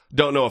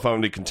 Don't know if I'm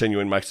going to be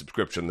continuing my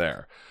subscription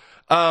there.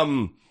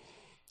 Kayleigh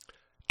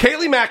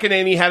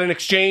McEnany had an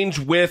exchange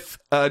with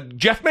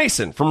Jeff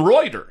Mason from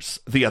Reuters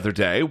the other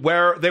day,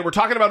 where they were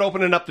talking about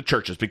opening up the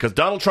churches, because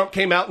Donald Trump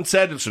came out and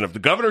said, listen, if the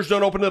governors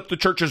don't open up the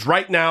churches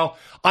right now,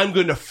 I'm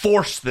going to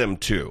force them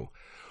to,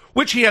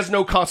 which he has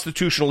no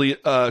constitutional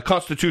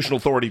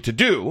authority to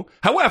do.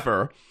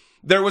 However,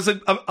 there was a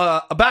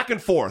back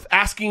and forth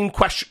asking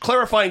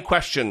clarifying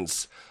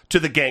questions to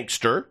the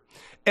gangster,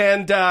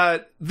 and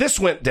this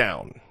went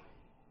down.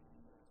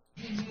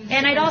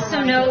 And I'd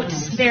also note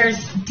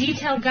there's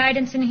detailed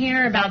guidance in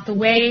here about the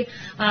way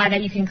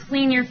that you can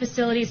clean your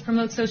facilities,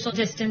 promote social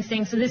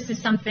distancing. So this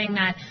is something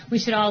that we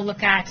should all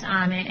look at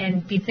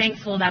and be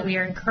thankful that we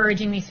are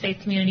encouraging these faith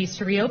communities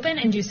to reopen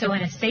and do so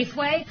in a safe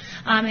way.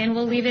 And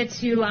we'll leave it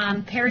to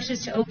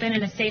parishes to open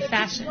in a safe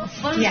fashion.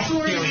 Yes.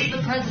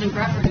 The president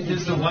referenced.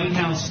 Does the White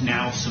House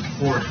now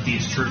support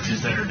these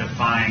churches that are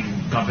defying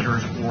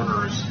governor's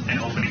orders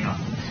and opening up?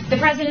 The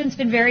president's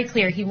been very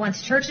clear. He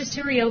wants churches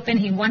to reopen.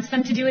 He wants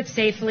them to do it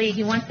safely.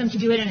 He wants them to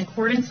do it in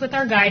accordance with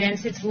our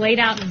guidance. It's laid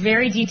out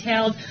very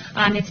detailed.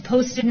 It's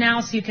posted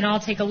now, so you can all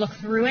take a look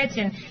through it.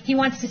 And he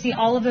wants to see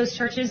all of those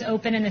churches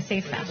open in a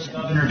safe fashion.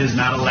 The governor does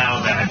not allow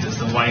that. Does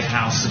the White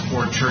House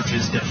support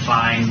churches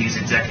defying these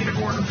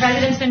executive orders? The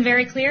president's been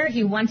very clear.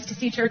 He wants to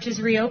see churches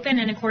reopen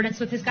in accordance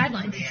with his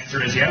guidelines. The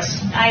answer is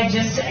yes. I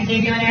just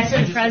gave you an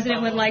answer. The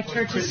president would like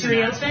churches to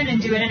reopen and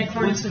do it in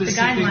accordance with the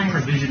guidelines.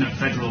 What specific provision of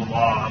federal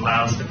law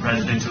allows the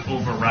president to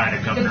override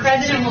a governor's The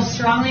president will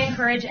strongly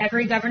encourage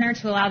every governor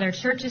to allow their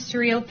churches to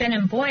reopen.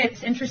 And boy,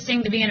 it's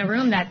interesting to be in a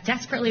room that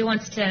desperately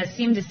wants to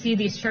seem to see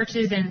these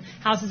churches and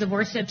houses of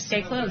worship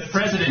stay closed. The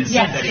president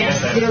said that he has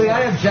that. Kayleigh,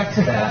 I object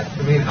to that.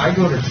 I mean, I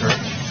go to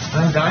church.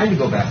 I'm dying to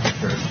go back to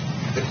church.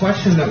 The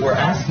question that we're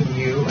asking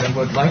you, and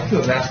would like to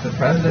have asked the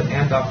president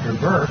and Dr.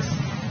 Birx,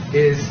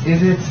 is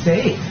it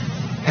safe?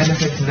 And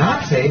if it's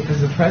not safe,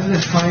 is the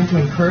president trying to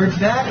encourage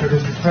that, or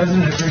does the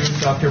president agree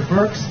with Dr.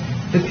 Birx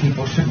that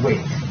people should wait?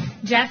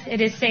 Jeff, it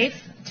is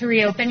safe to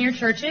reopen your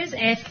churches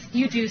if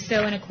you do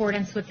so in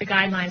accordance with the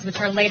guidelines, which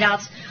are laid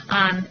out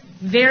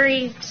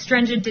very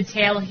stringent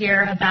detail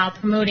here about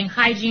promoting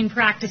hygiene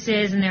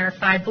practices, and there are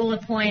 5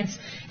 bullet points,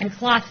 and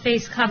cloth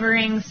face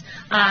coverings.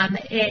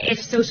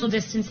 If social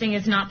distancing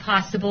is not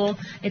possible,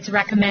 it's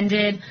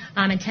recommended.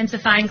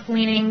 Intensifying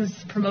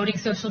cleanings, promoting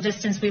social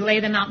distance, we lay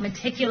them out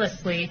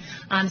meticulously.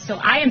 So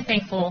I am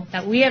thankful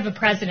that we have a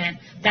president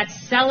that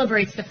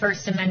celebrates the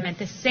First Amendment.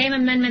 The same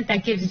amendment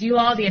that gives you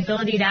all the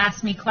ability to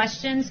ask me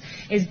questions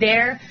is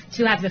there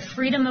to have the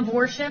freedom of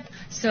worship.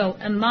 So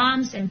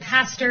imams and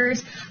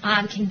pastors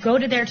can go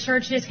to their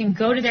churches, can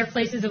go to their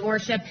places of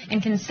worship,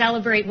 and can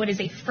celebrate what is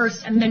a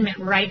First Amendment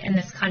right in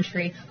this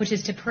country, which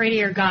is to pray to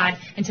your God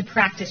and to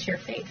practice your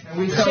faith. And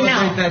we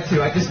celebrate that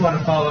too. I just want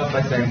to follow up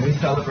by saying we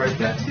celebrate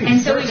that too.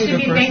 And so we should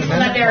be thankful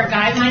that there are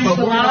guidelines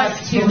to allow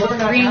us to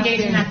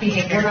re-engage in that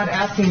behavior. We're not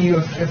asking you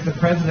if the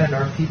president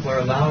or people are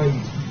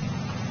allowing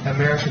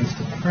Americans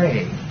to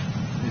pray.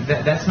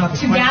 That's not the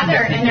to question.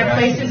 Gather in their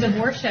places of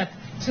worship,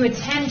 to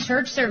attend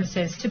church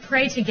services, to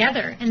pray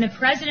together. And the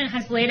president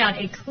has laid out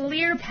a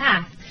clear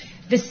path.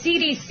 The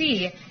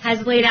CDC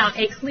has laid out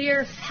a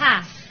clear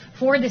path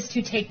for this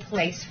to take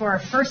place, for our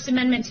First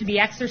Amendment to be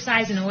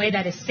exercised in a way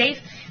that is safe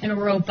and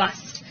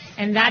robust.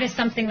 And that is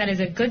something that is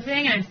a good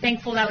thing, and I'm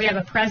thankful that we have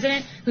a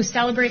president who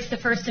celebrates the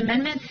First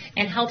Amendment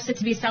and helps it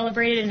to be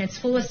celebrated in its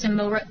fullest and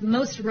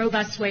most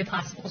robust way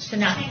possible.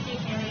 Chanel. Thank you,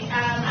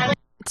 Kayleigh.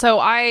 So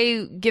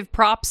I give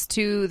props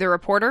to the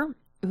reporter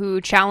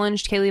who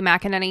challenged Kayleigh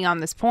McEnany on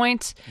this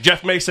point.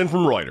 Jeff Mason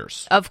from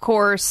Reuters. Of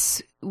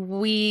course,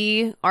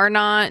 we are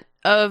not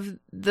of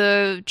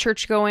the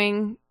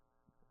church-going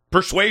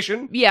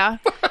persuasion. Yeah.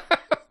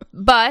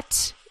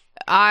 But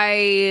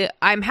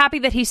I'm happy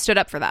that he stood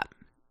up for that.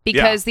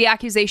 Because the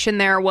accusation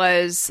there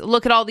was,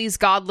 look at all these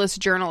godless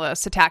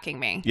journalists attacking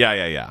me.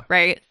 Yeah.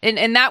 Right?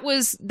 And that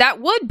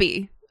would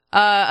be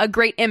a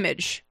great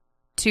image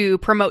to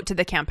promote to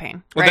the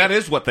campaign. Well, right? that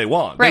is what they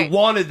want. Right. They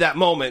wanted that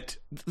moment.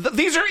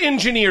 These are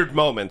engineered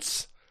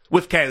moments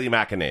with Kayleigh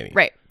McEnany.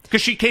 Right.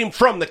 Because she came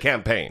from the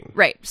campaign.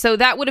 Right. So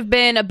that would have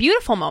been a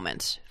beautiful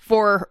moment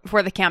for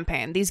the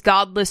campaign. These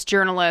godless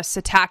journalists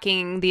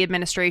attacking the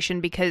administration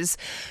because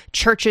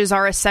churches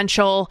are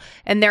essential,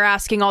 and they're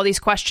asking all these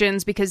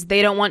questions because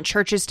they don't want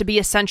churches to be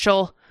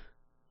essential.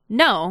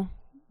 No.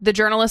 The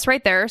journalist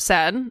right there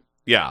said,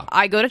 yeah,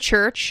 I go to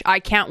church.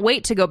 I can't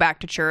wait to go back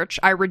to church.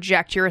 I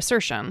reject your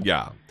assertion.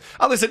 Yeah.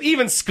 Oh, listen,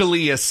 even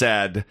Scalia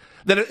said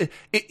that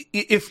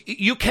if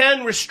you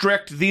can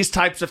restrict these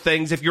types of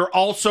things, if you're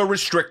also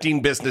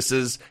restricting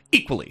businesses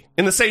equally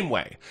in the same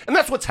way. And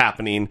that's what's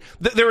happening.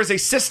 There is a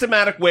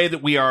systematic way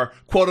that we are,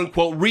 quote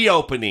unquote,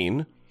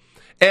 reopening.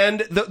 And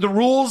the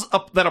rules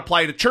that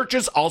apply to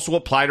churches also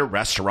apply to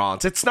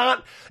restaurants. It's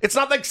not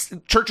like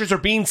churches are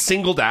being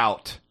singled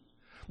out.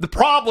 The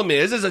problem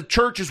is a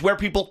church is where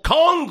people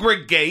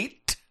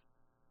congregate.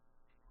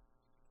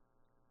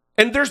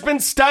 And there's been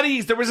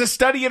studies. There was a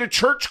study at a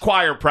church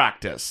choir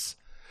practice.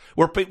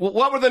 What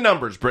were the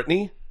numbers,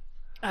 Brittany?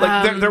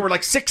 There were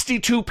like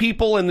 62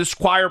 people in this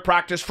choir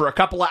practice for a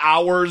couple of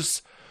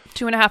hours.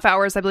 2.5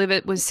 hours, I believe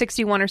it was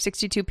 61 or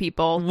 62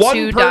 people.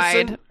 Two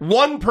died.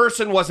 One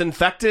person was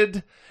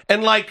infected,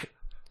 and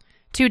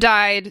 2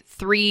 died,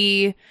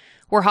 3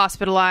 were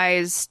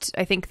hospitalized.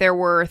 I think there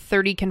were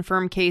 30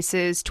 confirmed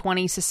cases,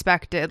 20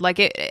 suspected.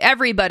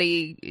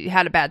 Everybody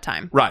had a bad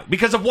time. Right,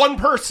 because of one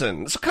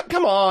person. So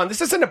come on,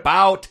 this isn't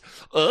about,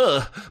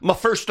 my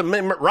First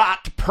Amendment right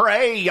to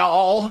pray,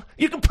 y'all.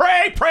 You can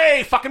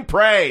pray, fucking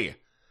pray.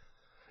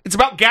 It's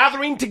about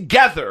gathering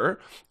together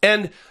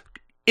and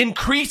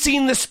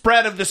increasing the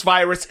spread of this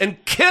virus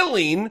and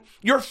killing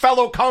your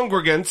fellow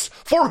congregants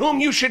for whom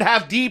you should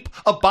have deep,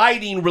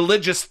 abiding,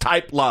 religious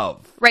type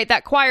love. Right.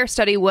 That choir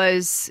study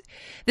was,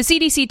 the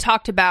CDC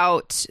talked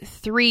about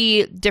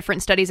 3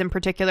 different studies in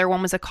particular.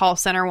 One was a call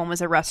center, one was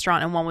a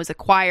restaurant, and one was a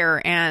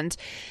choir. And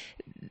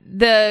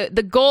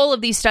the goal of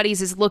these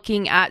studies is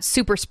looking at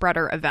super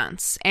spreader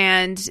events.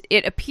 And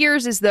it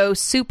appears as though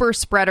super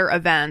spreader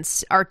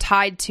events are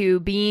tied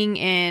to being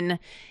in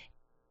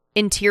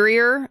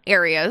interior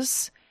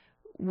areas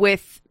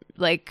with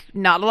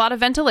not a lot of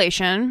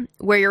ventilation,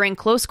 where you're in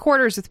close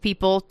quarters with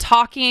people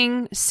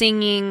talking,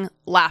 singing,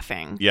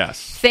 laughing.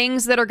 Yes.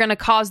 Things that are going to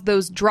cause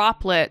those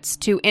droplets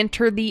to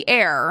enter the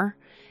air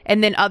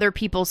and then other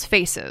people's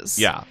faces.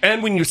 Yeah.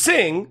 And when you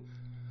sing,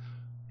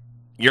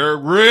 you're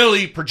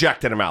really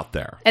projecting them out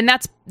there. And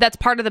that's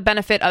part of the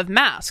benefit of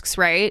masks,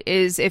 right?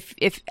 Is if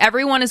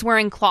everyone is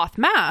wearing cloth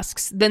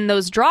masks, then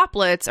those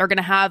droplets are going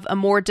to have a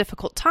more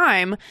difficult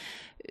time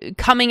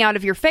coming out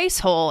of your face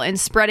hole and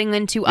spreading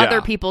into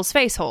other people's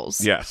face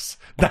holes. Yes.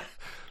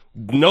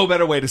 No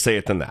better way to say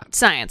it than that.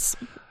 Science.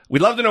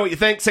 We'd love to know what you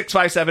think.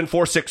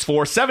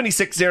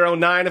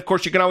 657-464-7609. Of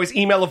course, you can always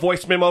email a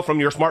voice memo from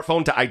your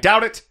smartphone to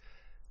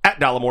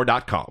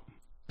idoubt@dollamore.com.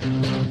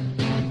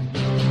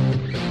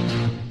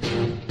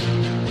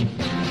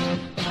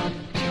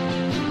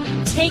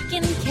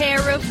 Taking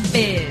care of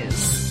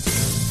biz.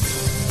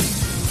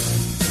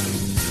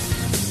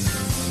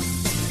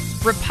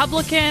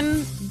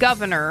 Republican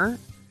governor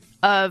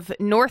of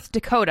North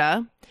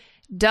Dakota,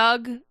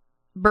 Doug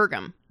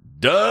Burgum.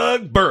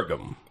 Doug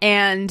Burgum.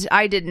 And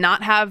I did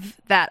not have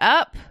that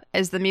up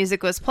as the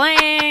music was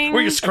playing.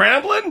 Were you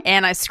scrambling?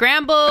 And I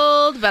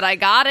scrambled, but I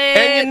got it.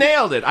 And you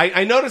nailed it.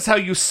 I noticed how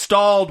you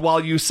stalled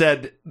while you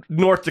said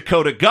North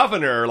Dakota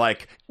governor.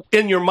 Like,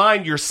 in your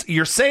mind, you're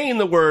saying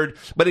the word,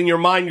 but in your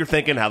mind, you're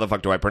thinking, how the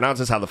fuck do I pronounce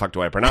this? How the fuck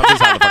do I pronounce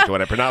this? How the fuck do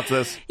I pronounce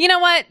this? You know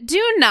what?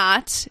 Do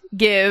not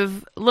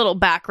give a little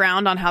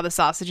background on how the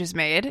sausage is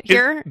made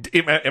here.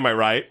 Am I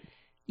right?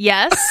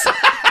 Yes.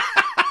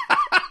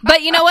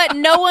 But you know what?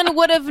 No one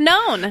would have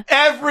known.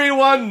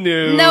 Everyone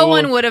knew. No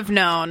one would have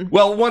known.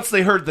 Well, once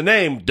they heard the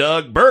name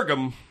Doug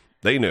Burgum,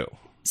 they knew.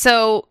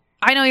 So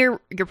I know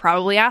you're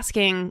probably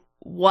asking,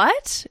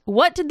 what?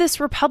 What did this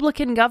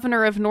Republican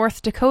governor of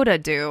North Dakota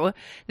do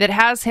that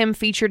has him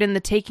featured in the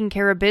Taking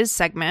Care of Biz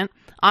segment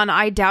on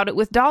I Doubt It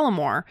with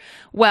Dollemore?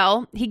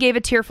 Well, he gave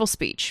a tearful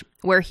speech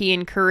where he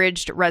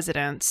encouraged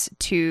residents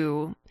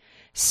to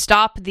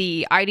stop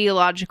the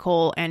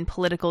ideological and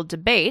political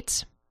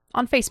debate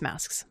on face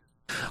masks.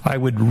 I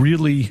would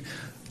really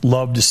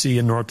love to see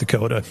in North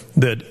Dakota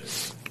that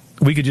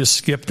we could just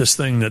skip this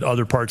thing that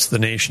other parts of the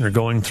nation are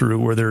going through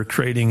where they're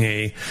creating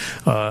a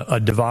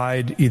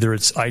divide, either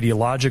it's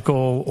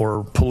ideological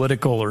or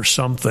political or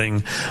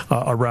something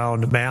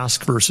around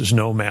mask versus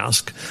no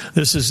mask.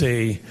 This is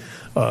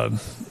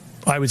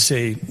I would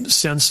say,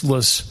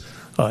 senseless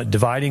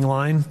dividing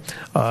line,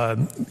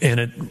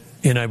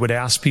 and I would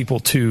ask people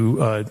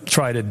to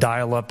try to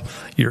dial up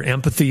your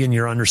empathy and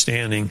your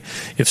understanding.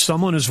 If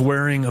someone is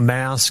wearing a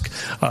mask,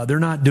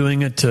 they're not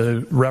doing it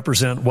to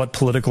represent what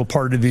political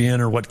party they're in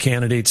or what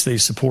candidates they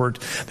support.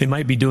 They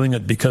might be doing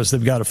it because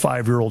they've got a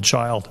 5-year-old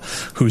child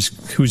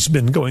who's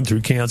been going through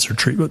cancer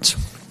treatments.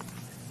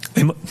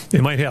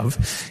 They might have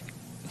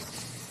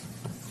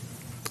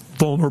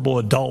vulnerable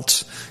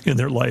adults in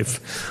their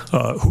life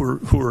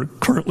who are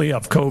currently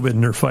have COVID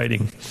and are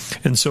fighting.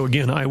 And so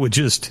again, I would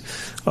just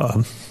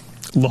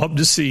love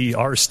to see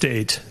our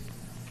state,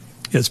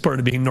 as part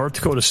of being North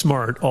Dakota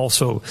smart,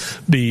 also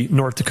be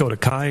North Dakota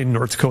kind,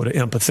 North Dakota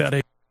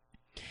empathetic.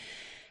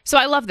 So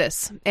I love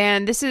this.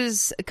 And this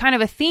is kind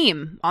of a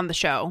theme on the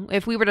show.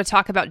 If we were to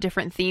talk about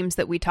different themes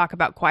that we talk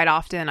about quite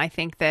often, I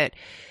think that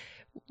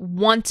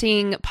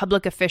wanting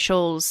public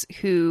officials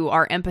who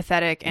are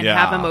empathetic and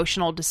have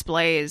emotional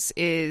displays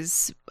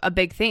is a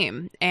big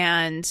theme.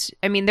 And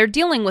I mean, they're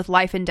dealing with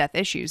life and death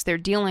issues. They're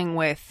dealing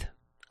with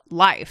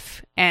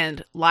life,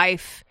 and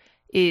life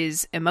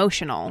is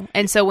emotional.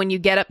 And so when you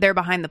get up there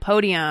behind the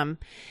podium,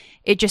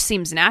 it just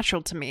seems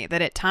natural to me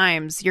that at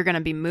times you're going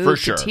to be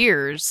moved to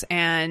tears.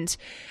 And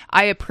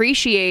I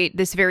appreciate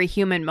this very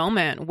human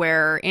moment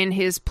where in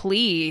his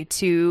plea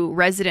to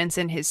residents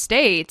in his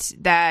state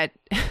that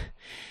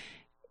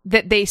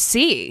that they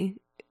see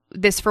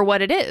this for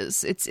what it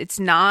is. It's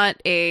not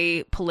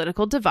a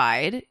political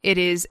divide. It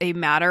is a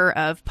matter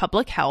of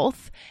public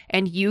health,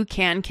 and you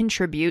can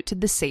contribute to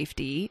the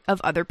safety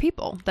of other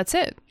people. That's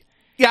it.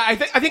 Yeah, I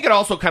think it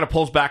also kind of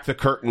pulls back the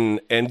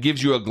curtain and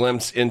gives you a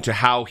glimpse into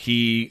how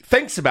he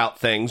thinks about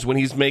things when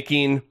he's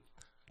making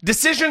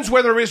decisions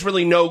where there is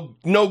really no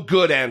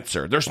good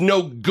answer. There's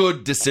no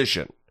good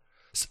decision.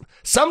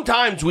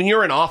 Sometimes when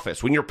you're in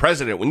office, when you're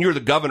president, when you're the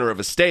governor of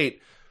a state,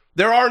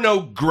 there are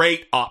no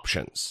great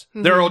options.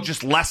 Mm-hmm. There are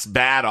just less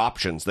bad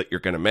options that you're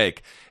going to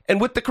make. And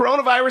with the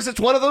coronavirus, it's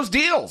one of those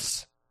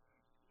deals.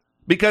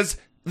 Because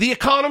the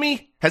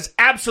economy has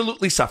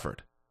absolutely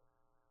suffered.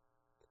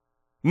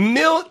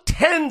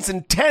 Tens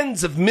and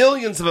tens of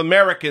millions of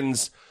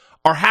Americans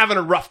are having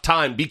a rough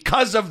time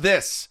because of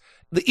this.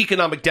 The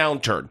economic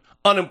downturn,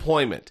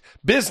 unemployment,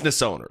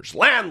 business owners,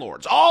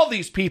 landlords, all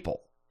these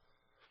people.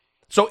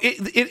 So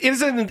it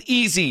isn't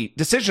easy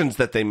decisions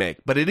that they make,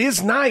 but it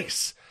is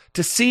nice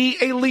to see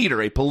a leader,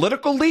 a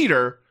political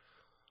leader,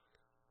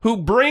 who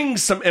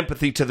brings some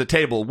empathy to the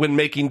table when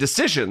making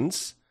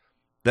decisions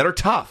that are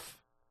tough.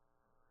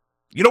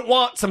 You don't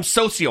want some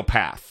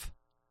sociopath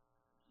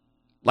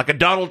like a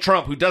Donald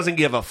Trump who doesn't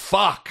give a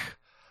fuck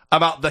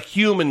about the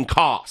human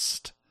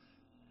cost.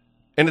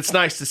 And it's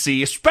nice to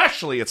see,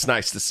 especially it's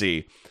nice to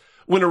see,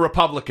 when a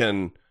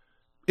Republican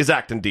is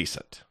acting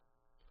decent.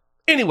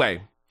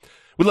 Anyway,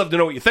 we'd love to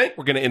know what you think.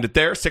 We're going to end it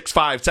there.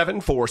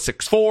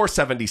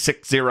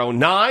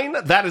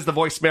 657-464-7609. That is the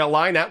voicemail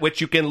line at which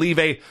you can leave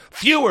a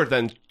fewer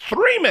than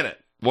 3-minute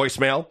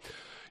voicemail.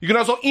 You can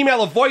also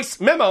email a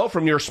voice memo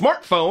from your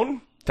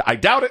smartphone to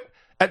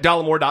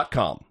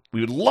idoubtit@dollemore.com.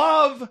 We would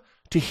love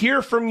to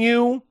hear from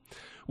you.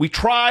 We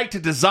try to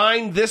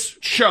design this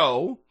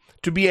show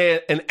to be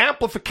an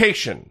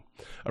amplification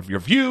of your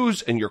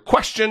views and your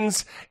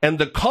questions and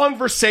the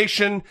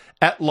conversation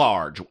at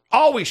large.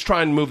 Always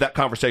trying to move that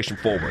conversation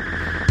forward.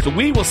 So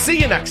we will see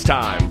you next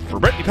time. For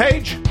Brittany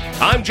Page,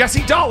 I'm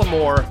Jesse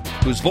Dollemore,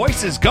 whose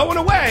voice is going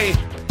away,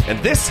 and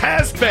this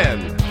has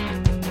been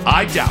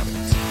I Doubt It.